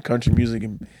acclimated into country music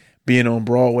and being on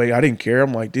Broadway. I didn't care.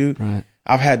 I'm like, dude, Right.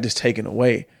 I've had this taken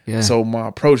away. Yeah. So my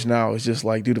approach now is just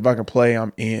like, dude, if I can play,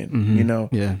 I'm in, Mhm.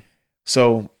 Yeah.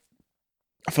 So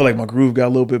I feel like my groove got a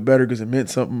little bit better because it meant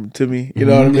something to me. You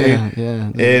know what I mean?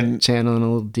 Yeah. Yeah. And channeling a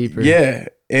little deeper. yeah.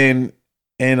 And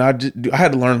I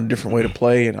had to learn a different way to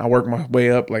play, and I worked my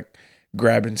way up, like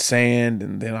grabbing sand,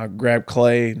 and then I grabbed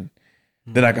clay, and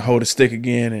then I could hold a stick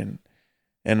again,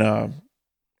 and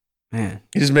Man.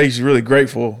 it just makes you really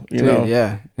grateful, Dude, know.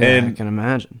 Yeah. I And can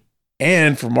imagine.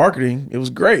 And for marketing, it was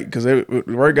great because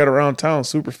word got around town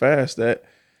super fast that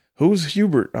who's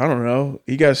Hubert? I don't know.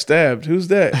 He got stabbed. Who's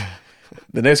that?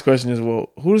 The next question is,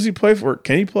 well, who does he play for?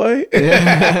 Can he play?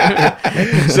 Yeah.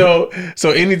 So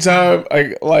anytime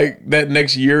like that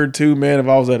next year or two, man, if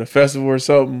I was at a festival or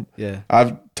something, Yeah.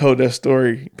 I've told that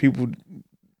story. People,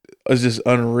 it's just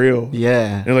unreal.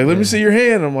 Yeah. They're like, let me see your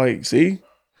hand. I'm like, see,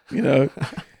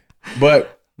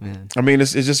 but Man. I mean,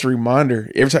 it's just a reminder.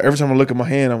 Every time I look at my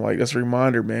hand, I'm like, that's a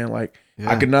reminder, man. Like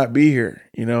Yeah. I could not be here,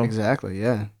 Exactly.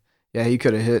 Yeah. Yeah. He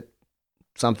could have hit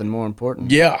something more important.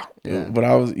 Yeah. Yeah. But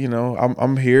I was,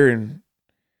 I'm here, and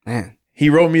Man. he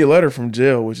wrote me a letter from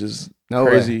jail, which is No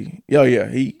way. crazy. Yeah, yeah.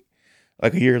 He,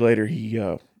 like a year later, he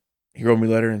wrote me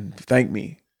a letter and thanked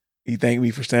me. He thanked me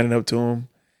for standing up to him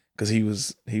because he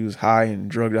was high and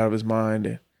drugged out of his mind.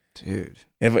 And Dude.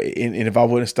 if I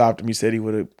wouldn't have stopped him, he said he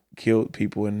would have killed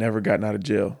people and never gotten out of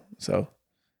jail. So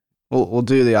We'll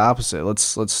do the opposite.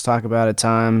 Let's talk about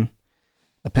a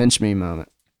pinch me moment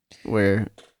where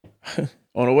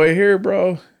on the way here,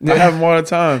 bro, Yeah. I have them all the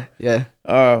time. yeah.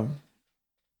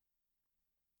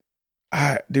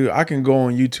 I can go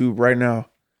on YouTube right now,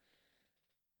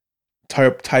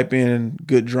 type in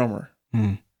good drummer,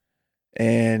 Hmm.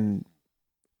 and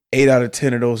 8 out of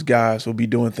 10 of those guys will be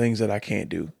doing things that I can't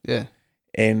do. Yeah.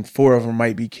 And 4 of them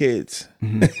might be kids.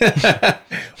 Mhm.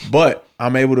 But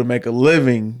I'm able to make a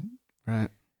living Right.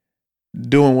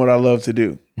 doing what I love to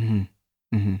do.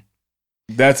 Mm-hmm. Mm-hmm.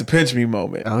 That's a pinch me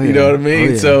moment. Oh, You know yeah. what I mean?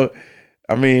 Oh, yeah. So,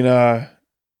 I mean,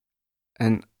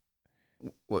 And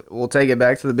we'll take it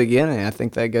back to the beginning. I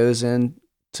think that goes into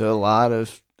a lot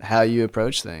of how you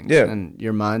approach things, Yeah. and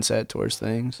your mindset towards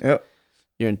things, yep.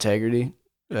 your integrity,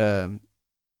 And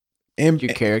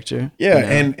your character. yeah,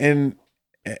 you know?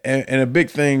 and a big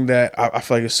thing that I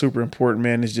feel like is super important,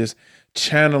 man, is just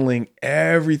channeling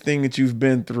everything that you've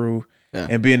been through Yeah.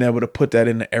 and being able to put that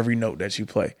into every note that you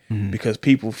play, Mhm. because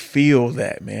people feel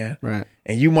that, man. Right.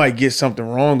 And you might get something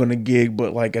wrong on the gig,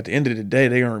 but like at the end of the day,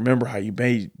 they don't remember how you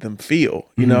made them feel,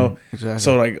 you know? Exactly.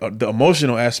 So like the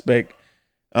emotional aspect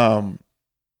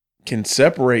can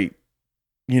separate,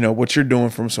 what you're doing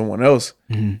from someone else.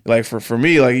 Mhm. Like for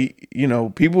me, like,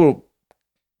 people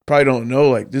probably don't know,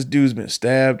 like, this dude's been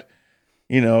stabbed,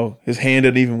 his hand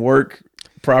doesn't even work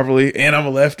properly, and I'm a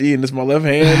lefty and this is my left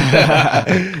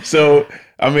hand. So,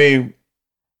 I mean,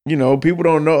 people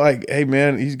don't know, like, hey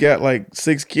man, he's got like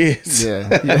 6 kids.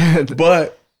 Yeah.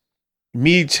 But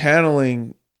me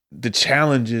channeling the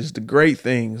challenges, the great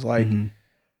things, like, Mhm.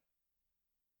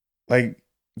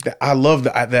 I love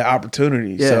that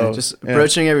opportunity. Yeah, So, just yeah.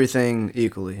 approaching everything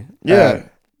equally. Yeah.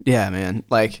 Yeah, man.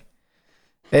 Like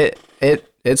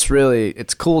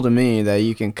it's cool to me that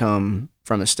you can come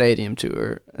from a stadium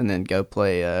tour and then go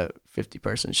play a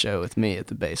 50-person show with me at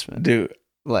the basement. Dude.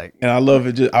 Like, And I love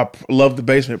it. I love the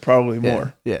basement probably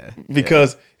more Yeah.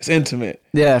 because it's intimate.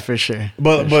 Yeah, for sure.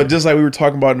 But For sure. just like we were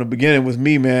talking about in the beginning with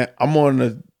me, man, I'm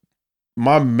on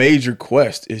my major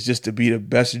quest is just to be the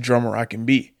best drummer I can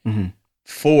be Mm-hmm.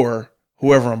 for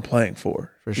whoever I'm playing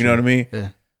for. For You know what I mean? Yeah.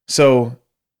 So,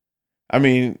 I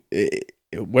mean,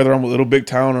 whether I'm a Little Big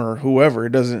Town or whoever,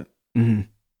 it doesn't. Mm-hmm.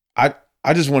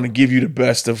 I just want to give you the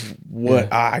best of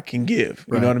what I can give.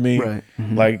 You know what I mean? Right.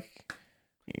 Mm-hmm. Like,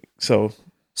 so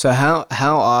how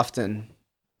often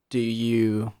do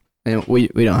you? And we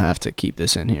don't have to keep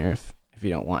this in here if you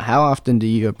don't want. How often do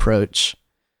you approach,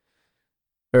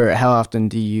 or how often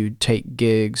do you take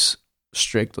gigs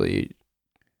strictly,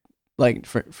 like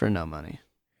for no money,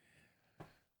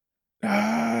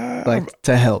 like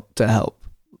to help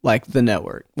like the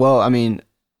network? Well, I mean,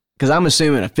 because I'm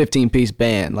assuming a 15-piece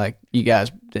band, like you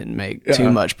guys didn't make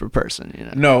too much per person, you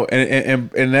know? No,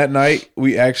 and that night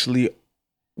we actually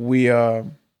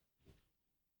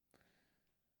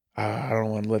I don't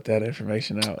want to let that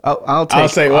information out. I'll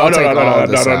say, well, no. Yeah.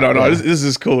 This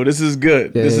is cool. This is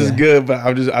good. Yeah, this is good, but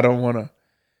I don't want to.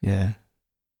 Yeah.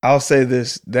 I'll say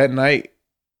this: that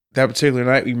particular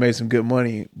night, we made some good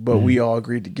money, but we all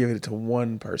agreed to give it to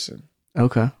one person.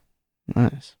 Okay.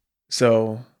 Nice.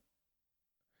 So,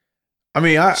 I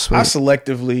mean, I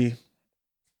selectively,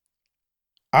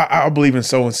 I believe in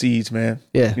sowing seeds, man.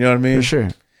 Yeah. You know what I mean?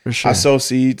 For sure. I sow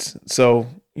seeds. So,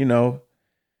 you know,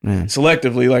 man.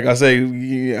 Selectively, like I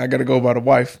say, I got to go by the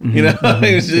wife, you know?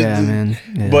 It's just, man.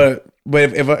 Yeah. But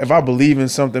if I believe in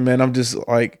something, man, I'm just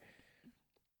like,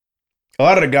 a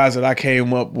lot of the guys that I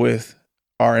came up with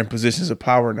are in positions of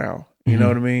power now. You know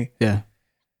what I mean? Yeah.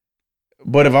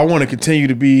 But if I want to continue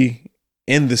to be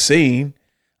in the scene,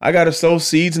 I got to sow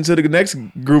seeds into the next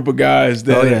group of guys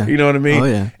that, you know what I mean? Oh,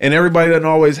 yeah. And everybody doesn't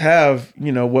always have,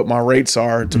 you know, what my rates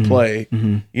are to play,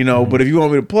 you know, but if you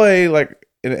want me to play, like,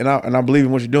 and I believe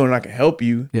in what you're doing and I can help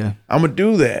you, I'm going to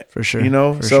do that. For sure. You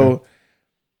know?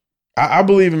 I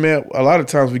believe in, man, a lot of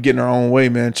times we get in our own way,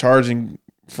 man, charging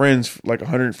friends like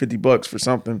 $150 for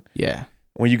something. Yeah.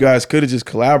 When you guys could have just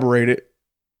collaborated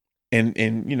and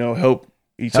you know, help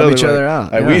each other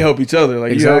out. Like we help each other.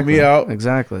 Like you help me out.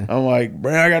 Exactly. I'm like,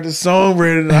 bro, I got this song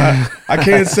ready and I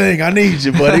can't sing. I need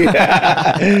you, buddy.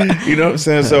 You know what I'm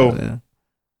saying? So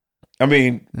I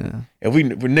mean, if we're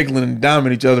nickeling and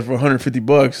diming each other for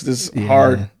 $150, this is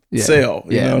hard sell.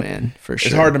 You know? Man, for sure.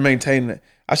 It's hard to maintain it.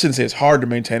 I shouldn't say it's hard to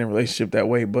maintain a relationship that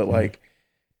way, but like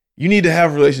you need to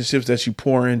have relationships that you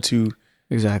pour into.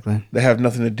 Exactly. That have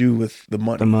nothing to do with the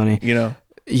money. You know?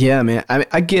 Yeah, man.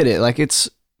 I get it. Like it's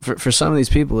for some of these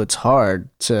people, it's hard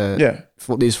to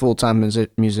these full-time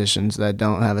musicians that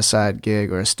don't have a side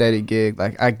gig or a steady gig.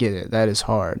 Like I get it. That is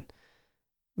hard.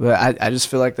 But I just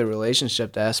feel like the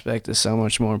relationship aspect is so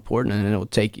much more important, and it will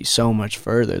take you so much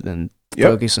further than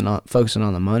focusing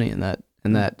on the money in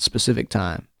that specific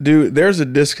time. Dude, there's a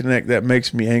disconnect that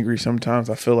makes me angry sometimes.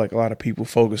 I feel like a lot of people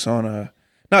focus on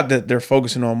not that they're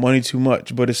focusing on money too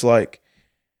much, but it's like,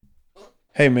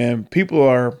 hey man, people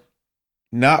are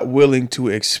not willing to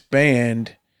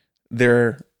expand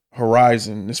their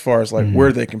horizon as far as like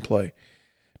where they can play.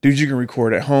 Dude, you can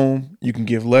record at home. You can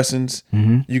give lessons.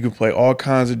 You can play all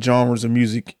kinds of genres of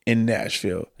music in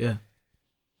Nashville. Yeah.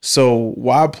 So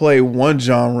why play one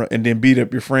genre and then beat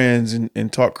up your friends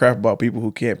and talk crap about people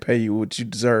who can't pay you what you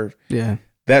deserve? Yeah.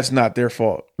 That's not their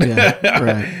fault. Yeah,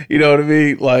 right. You know what I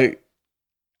mean? Like,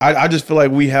 I just feel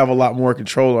like we have a lot more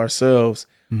control ourselves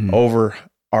over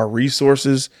our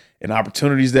resources and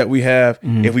opportunities that we have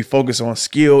if we focus on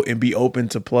skill and be open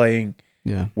to playing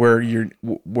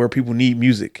where people need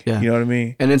music. You know what I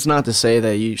mean? And it's not to say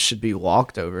that you should be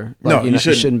walked over. Like, no, you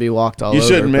shouldn't be walked all over. You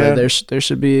shouldn't, man. But there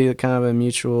should be a kind of a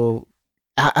mutual.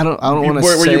 I don't want to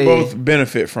say where you both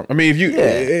benefit from. I mean, if you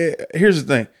here's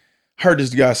the thing. I heard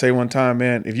this guy say one time,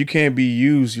 man, if you can't be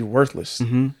used, you're worthless.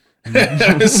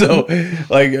 So,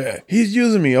 like, he's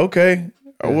using me. Okay,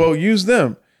 well, use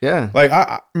them. Yeah. Like,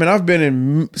 I mean, I've been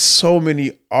in so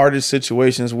many artist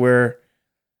situations where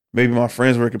maybe my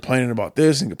friends were complaining about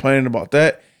this and complaining about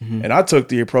that. And I took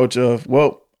the approach of,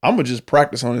 well, I'm going to just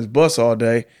practice on this bus all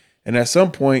day. And at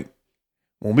some point,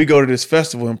 when we go to this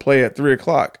festival and play at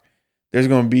 3:00, there's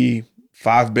going to be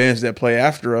 5 bands that play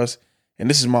after us. And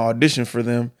this is my audition for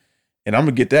them. And I'm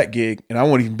going to get that gig. And I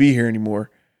won't even be here anymore.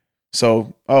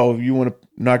 So, you want to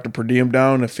knock the per diem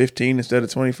down to 15 instead of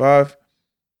 25?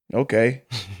 Okay.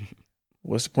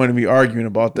 What's the point of me arguing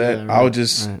about that? Yeah, right, I'll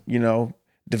just, you know,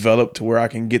 develop to where I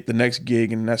can get the next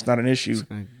gig, and that's not an issue.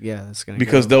 That's gonna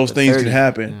because those things can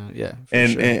happen. Yeah,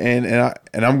 and sure.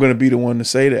 and I'm gonna be the one to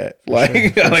say that.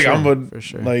 Like, I'm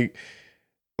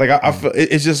I feel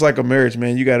it's just like a marriage,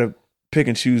 man. You got to pick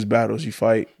and choose battles you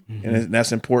fight, and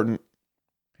that's important.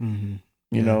 You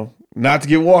know, not to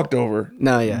get walked over.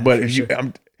 No, yeah. But if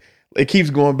it keeps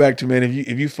going back to, man,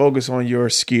 if you focus on your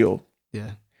skill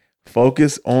Yeah.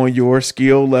 Focus on your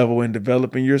skill level and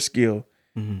developing your skill.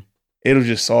 Mm-hmm. It'll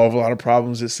just solve a lot of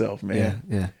problems itself, man.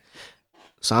 Yeah.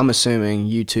 So I'm assuming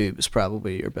YouTube is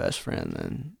probably your best friend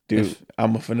then. Dude,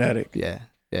 I'm a fanatic. Yeah.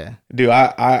 Dude,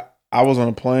 I was on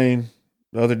a plane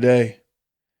the other day,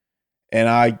 and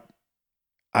I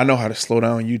know how to slow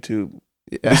down YouTube.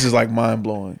 Yeah. This is like mind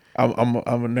blowing. I'm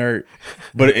a nerd,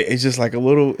 but it's just like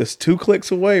it's 2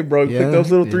 clicks away, bro. Click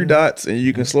those little 3 dots, and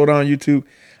you can slow down YouTube.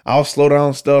 I'll slow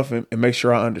down stuff and make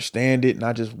sure I understand it, and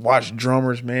I just watch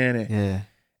drummers, man, and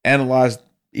analyze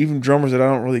even drummers that I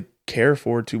don't really care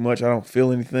for too much. I don't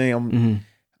feel anything.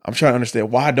 I'm trying to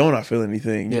understand, why don't I feel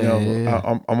anything? You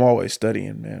know, I'm always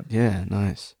studying, man. Yeah,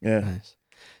 nice. Nice.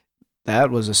 That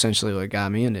was essentially what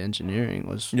got me into engineering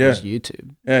was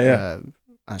YouTube. Yeah.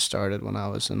 I started when I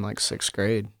was in like 6th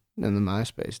grade in the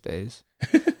MySpace days.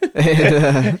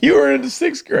 You were in the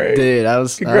 6th grade. Dude, I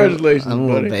was. Congratulations, I'm a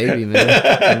buddy. little baby,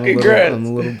 man. Congrats. I'm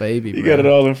a little baby, bro. You got it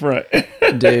all in front.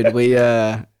 Dude,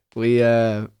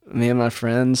 me and my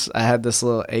friends, I had this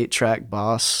little 8-track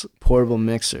Boss portable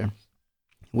mixer.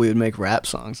 We would make rap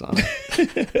songs on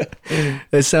it.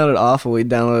 It sounded awful. We'd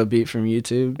download a beat from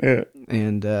YouTube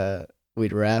and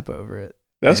we'd rap over it.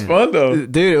 That's fun, though.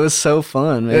 Dude, it was so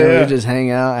fun, man. We'd just hang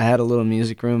out. I had a little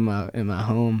music room in my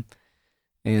home,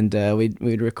 and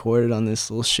we'd record it on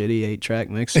this little shitty 8-track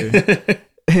mixer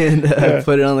and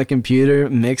put it on the computer,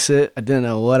 mix it. I didn't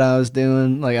know what I was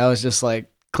doing. Like, I was just,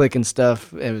 like, clicking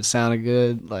stuff, and it sounded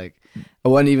good. Like, I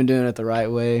wasn't even doing it the right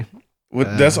way.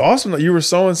 That's awesome. You were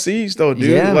sowing seeds, though,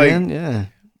 dude. Yeah, like, man, yeah.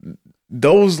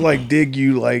 Those, like, dig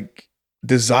you, like,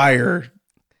 desire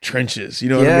trenches. You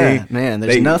know what I mean? Man,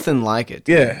 there's nothing like it.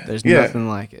 Dude. Yeah. There's nothing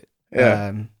like it.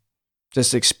 Yeah.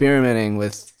 Just experimenting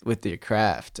with your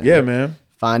craft. And man.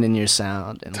 Finding your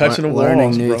sound and touching the learning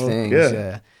walls, new bro. things.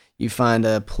 Yeah. You find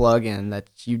a plugin that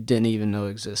you didn't even know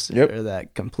existed or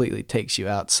that completely takes you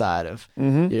outside of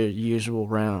your usual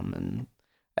realm. And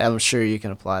I'm sure you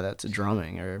can apply that to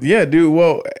drumming Yeah, dude.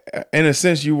 Well, in a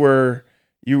sense, you were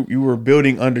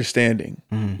building understanding,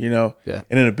 you know? Yeah.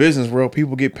 And in the business world,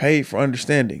 people get paid for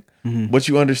understanding. What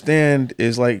you understand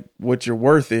is like what your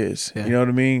worth is. Yeah. You know what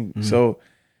I mean? So,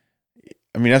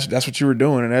 I mean, that's what you were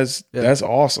doing, and that's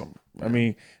awesome. Yeah. I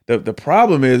mean, the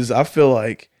problem is, I feel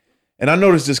like, and I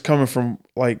noticed this coming from,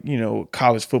 like, you know,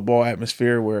 college football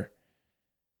atmosphere where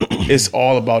it's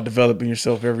all about developing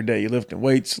yourself every day. You're lifting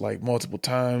weights like multiple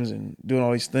times and doing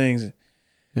all these things.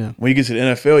 Yeah. When you get to the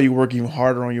NFL, you work even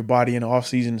harder on your body in the off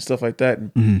season and stuff like that.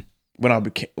 And when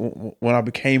I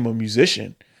became a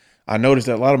musician, I noticed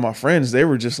that a lot of my friends, they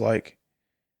were just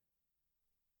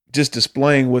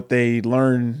displaying what they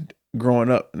learned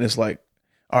growing up. And it's like,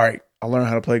 all right, I learned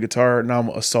how to play guitar. Now I'm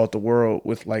gonna assault the world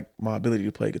with like my ability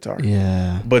to play guitar.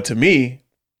 Yeah. But to me,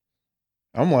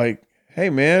 I'm like, hey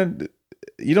man,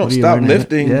 you don't stop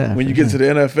lifting when you get to the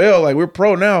NFL. Like, we're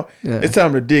pro now. Yeah. It's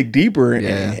time to dig deeper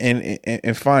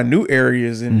and find new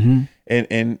areas and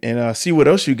see what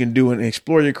else you can do and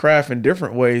explore your craft in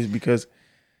different ways, because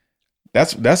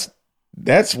that's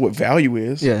what value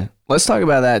is. Yeah. Let's talk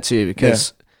about that too,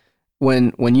 because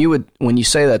when you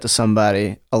say that to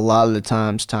somebody, a lot of the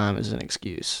times time is an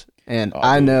excuse. And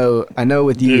I know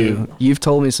with you, you've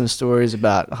told me some stories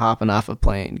about hopping off a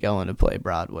plane, going to play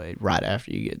Broadway right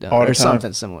after you get done, or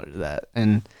something similar to that.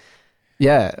 And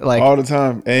yeah, like all the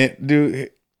time. And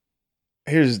dude,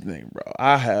 here's the thing, bro.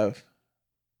 I have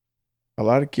a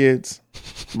lot of kids,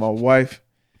 my wife,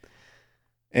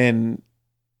 and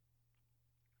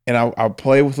I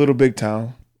play with Little Big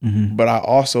Town, but I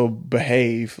also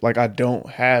behave like I don't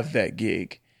have that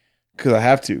gig. Because I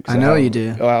have to. I know you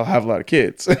do. I'll have a lot of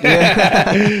kids.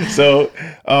 Yeah. So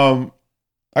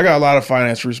I got a lot of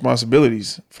financial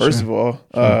responsibilities, first of all.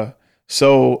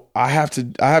 So I have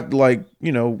to like,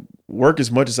 you know, work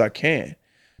as much as I can.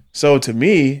 So to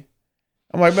me,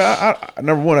 I'm like, man, I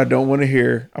number one, I don't want to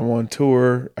hear I'm on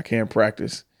tour. I can't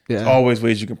practice. Yeah. There's always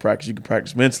ways you can practice. You can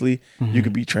practice mentally. You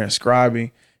can be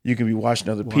transcribing. You can be watching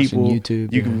other people.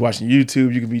 YouTube, you can be watching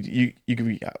YouTube. You can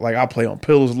be like, I play on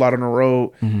pillows a lot on the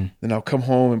road. Then I'll come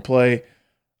home and play.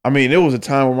 I mean, there was a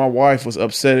time where my wife was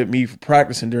upset at me for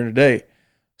practicing during the day.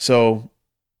 So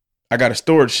I got a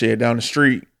storage shed down the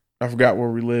street. I forgot where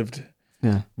we lived.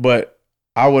 Yeah. But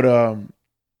I would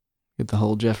get the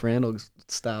whole Jeff Randall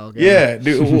style going. Yeah,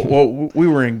 dude. Well, we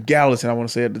were in Gallatin, I want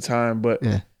to say at the time, but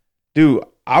dude,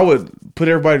 I would put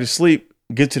everybody to sleep,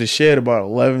 get to the shed about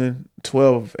 11,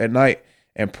 12 at night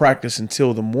and practice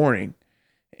until the morning,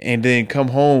 and then come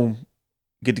home,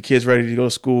 get the kids ready to go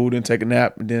to school, then take a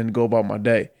nap, and then go about my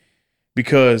day,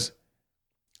 because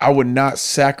I would not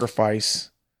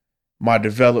sacrifice my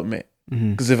development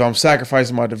Because if I'm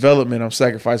sacrificing my development, I'm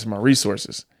sacrificing my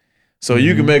resources. So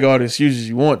you can make all the excuses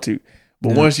you want to,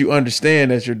 but once you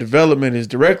understand that your development is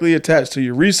directly attached to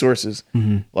your resources,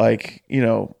 like, you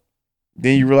know,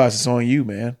 then you realize it's on you,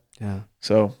 man. Yeah.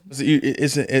 So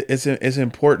it's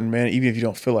important, man. Even if you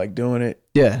don't feel like doing it.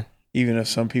 Yeah. Even if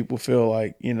some people feel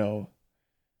like, you know,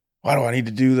 why do I need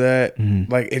to do that?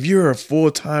 Like, if you're a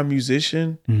full-time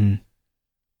musician,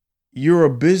 you're a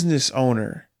business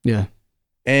owner. Yeah.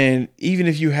 And even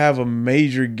if you have a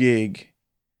major gig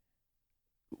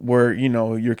where, you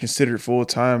know, you're considered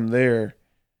full-time there,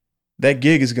 that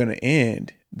gig is going to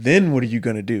end. Then what are you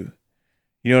going to do?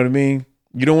 You know what I mean?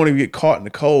 You don't want to get caught in the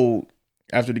cold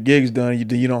after the gig's done.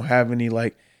 You don't have any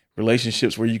like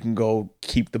relationships where you can go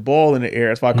keep the ball in the air.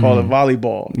 That's why I call it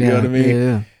volleyball. You know what I mean?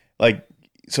 Yeah. Like,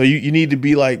 so you need to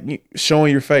be like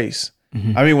showing your face.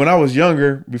 I mean, when I was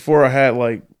younger, before I had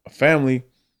like a family,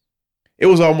 it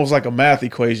was almost like a math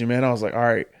equation, man. I was like, all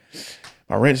right,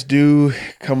 my rent's due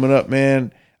coming up,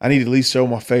 man. I need to at least show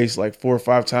my face like 4 or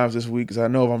 5 times this week, because I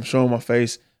know if I'm showing my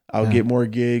face, I'll get more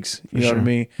gigs. You know what I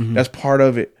mean? That's part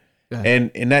of it. Yeah.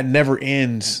 And that never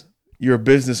ends. You're a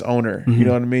business owner. You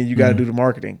know what I mean? You got to do the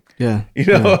marketing. Yeah. You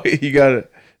know, you got to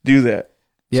do that.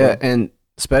 Yeah. So. And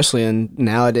especially in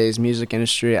nowadays music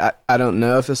industry, I don't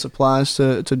know if this applies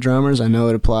to drummers. I know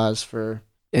it applies for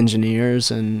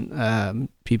engineers and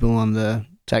people on the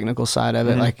technical side of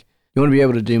it. Like, you want to be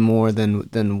able to do more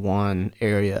than one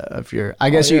area of your, I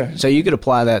guess so you could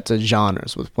apply that to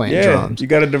genres with playing drums. You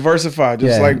got to diversify,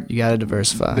 just like you got to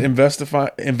diversify.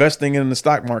 Investing in the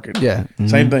stock market. Yeah.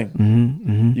 Same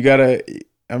thing. You got to,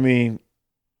 I mean,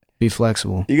 be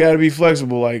flexible. You got to be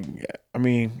flexible. Like, I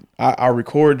mean, I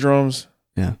record drums.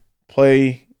 Yeah.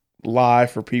 Play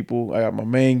live for people. I got my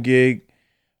main gig.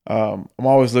 I'm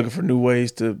always looking for new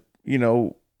ways to, you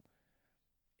know,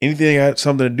 anything that has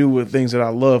something to do with things that I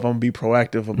love, I'm going to be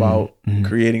proactive about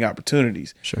creating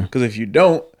opportunities. Sure. Because if you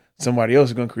don't, somebody else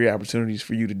is going to create opportunities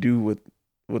for you to do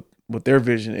what their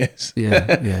vision is.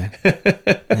 Yeah.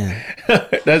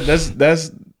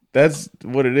 That's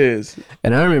what it is.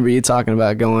 And I remember you talking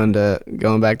about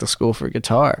going back to school for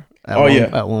guitar.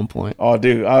 At one point. Oh,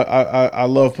 dude, I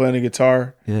love playing the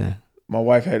guitar. Yeah. My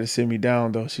wife had to sit me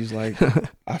down, though. She's like,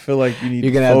 I feel like you need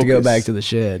You're going to have to go back to the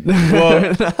shed.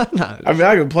 Well, I mean,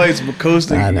 I can play some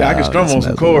acoustic. I can strum on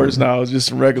some chords now. It's just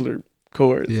some regular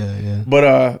chords. Yeah.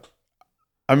 But,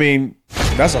 I mean,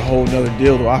 that's a whole nother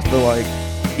deal, though. I feel like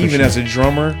even as a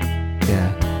drummer,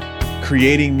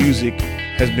 creating music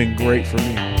has been great for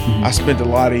me. I spent a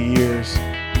lot of years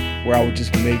where I would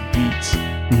just make beats,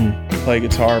 play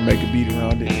guitar, make a beat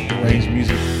around it, arrange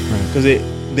music. Because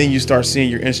then you start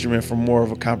seeing your instrument from more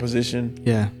of a composition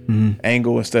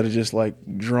angle instead of just like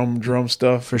drum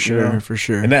stuff. For sure, you know? For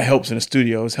sure. And that helps in the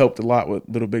studio. It's helped a lot with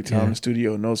Little Big Town in the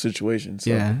studio in those situations. So.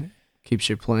 Yeah, keeps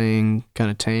your playing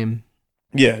kind of tame.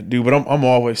 Yeah, dude. But I'm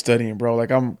always studying, bro.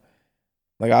 Like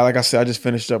I said, I just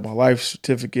finished up my life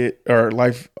certificate or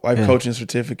life coaching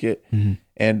certificate,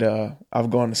 and I've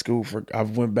gone to school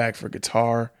I've went back for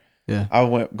guitar. Yeah,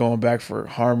 I going back for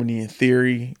harmony and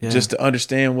theory just to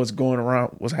understand what's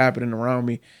happening around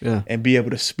me, and be able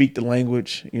to speak the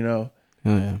language, you know.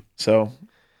 Oh yeah. So,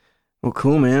 well,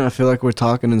 cool, man. I feel like we're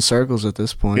talking in circles at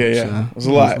this point. Yeah. So There's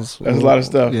a lot. There's a lot of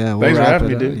stuff. Yeah, thanks for having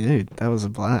me, dude. Dude, that was a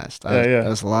blast. Yeah. That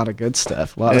was a lot of good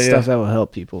stuff. A lot of stuff that will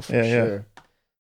help people for sure.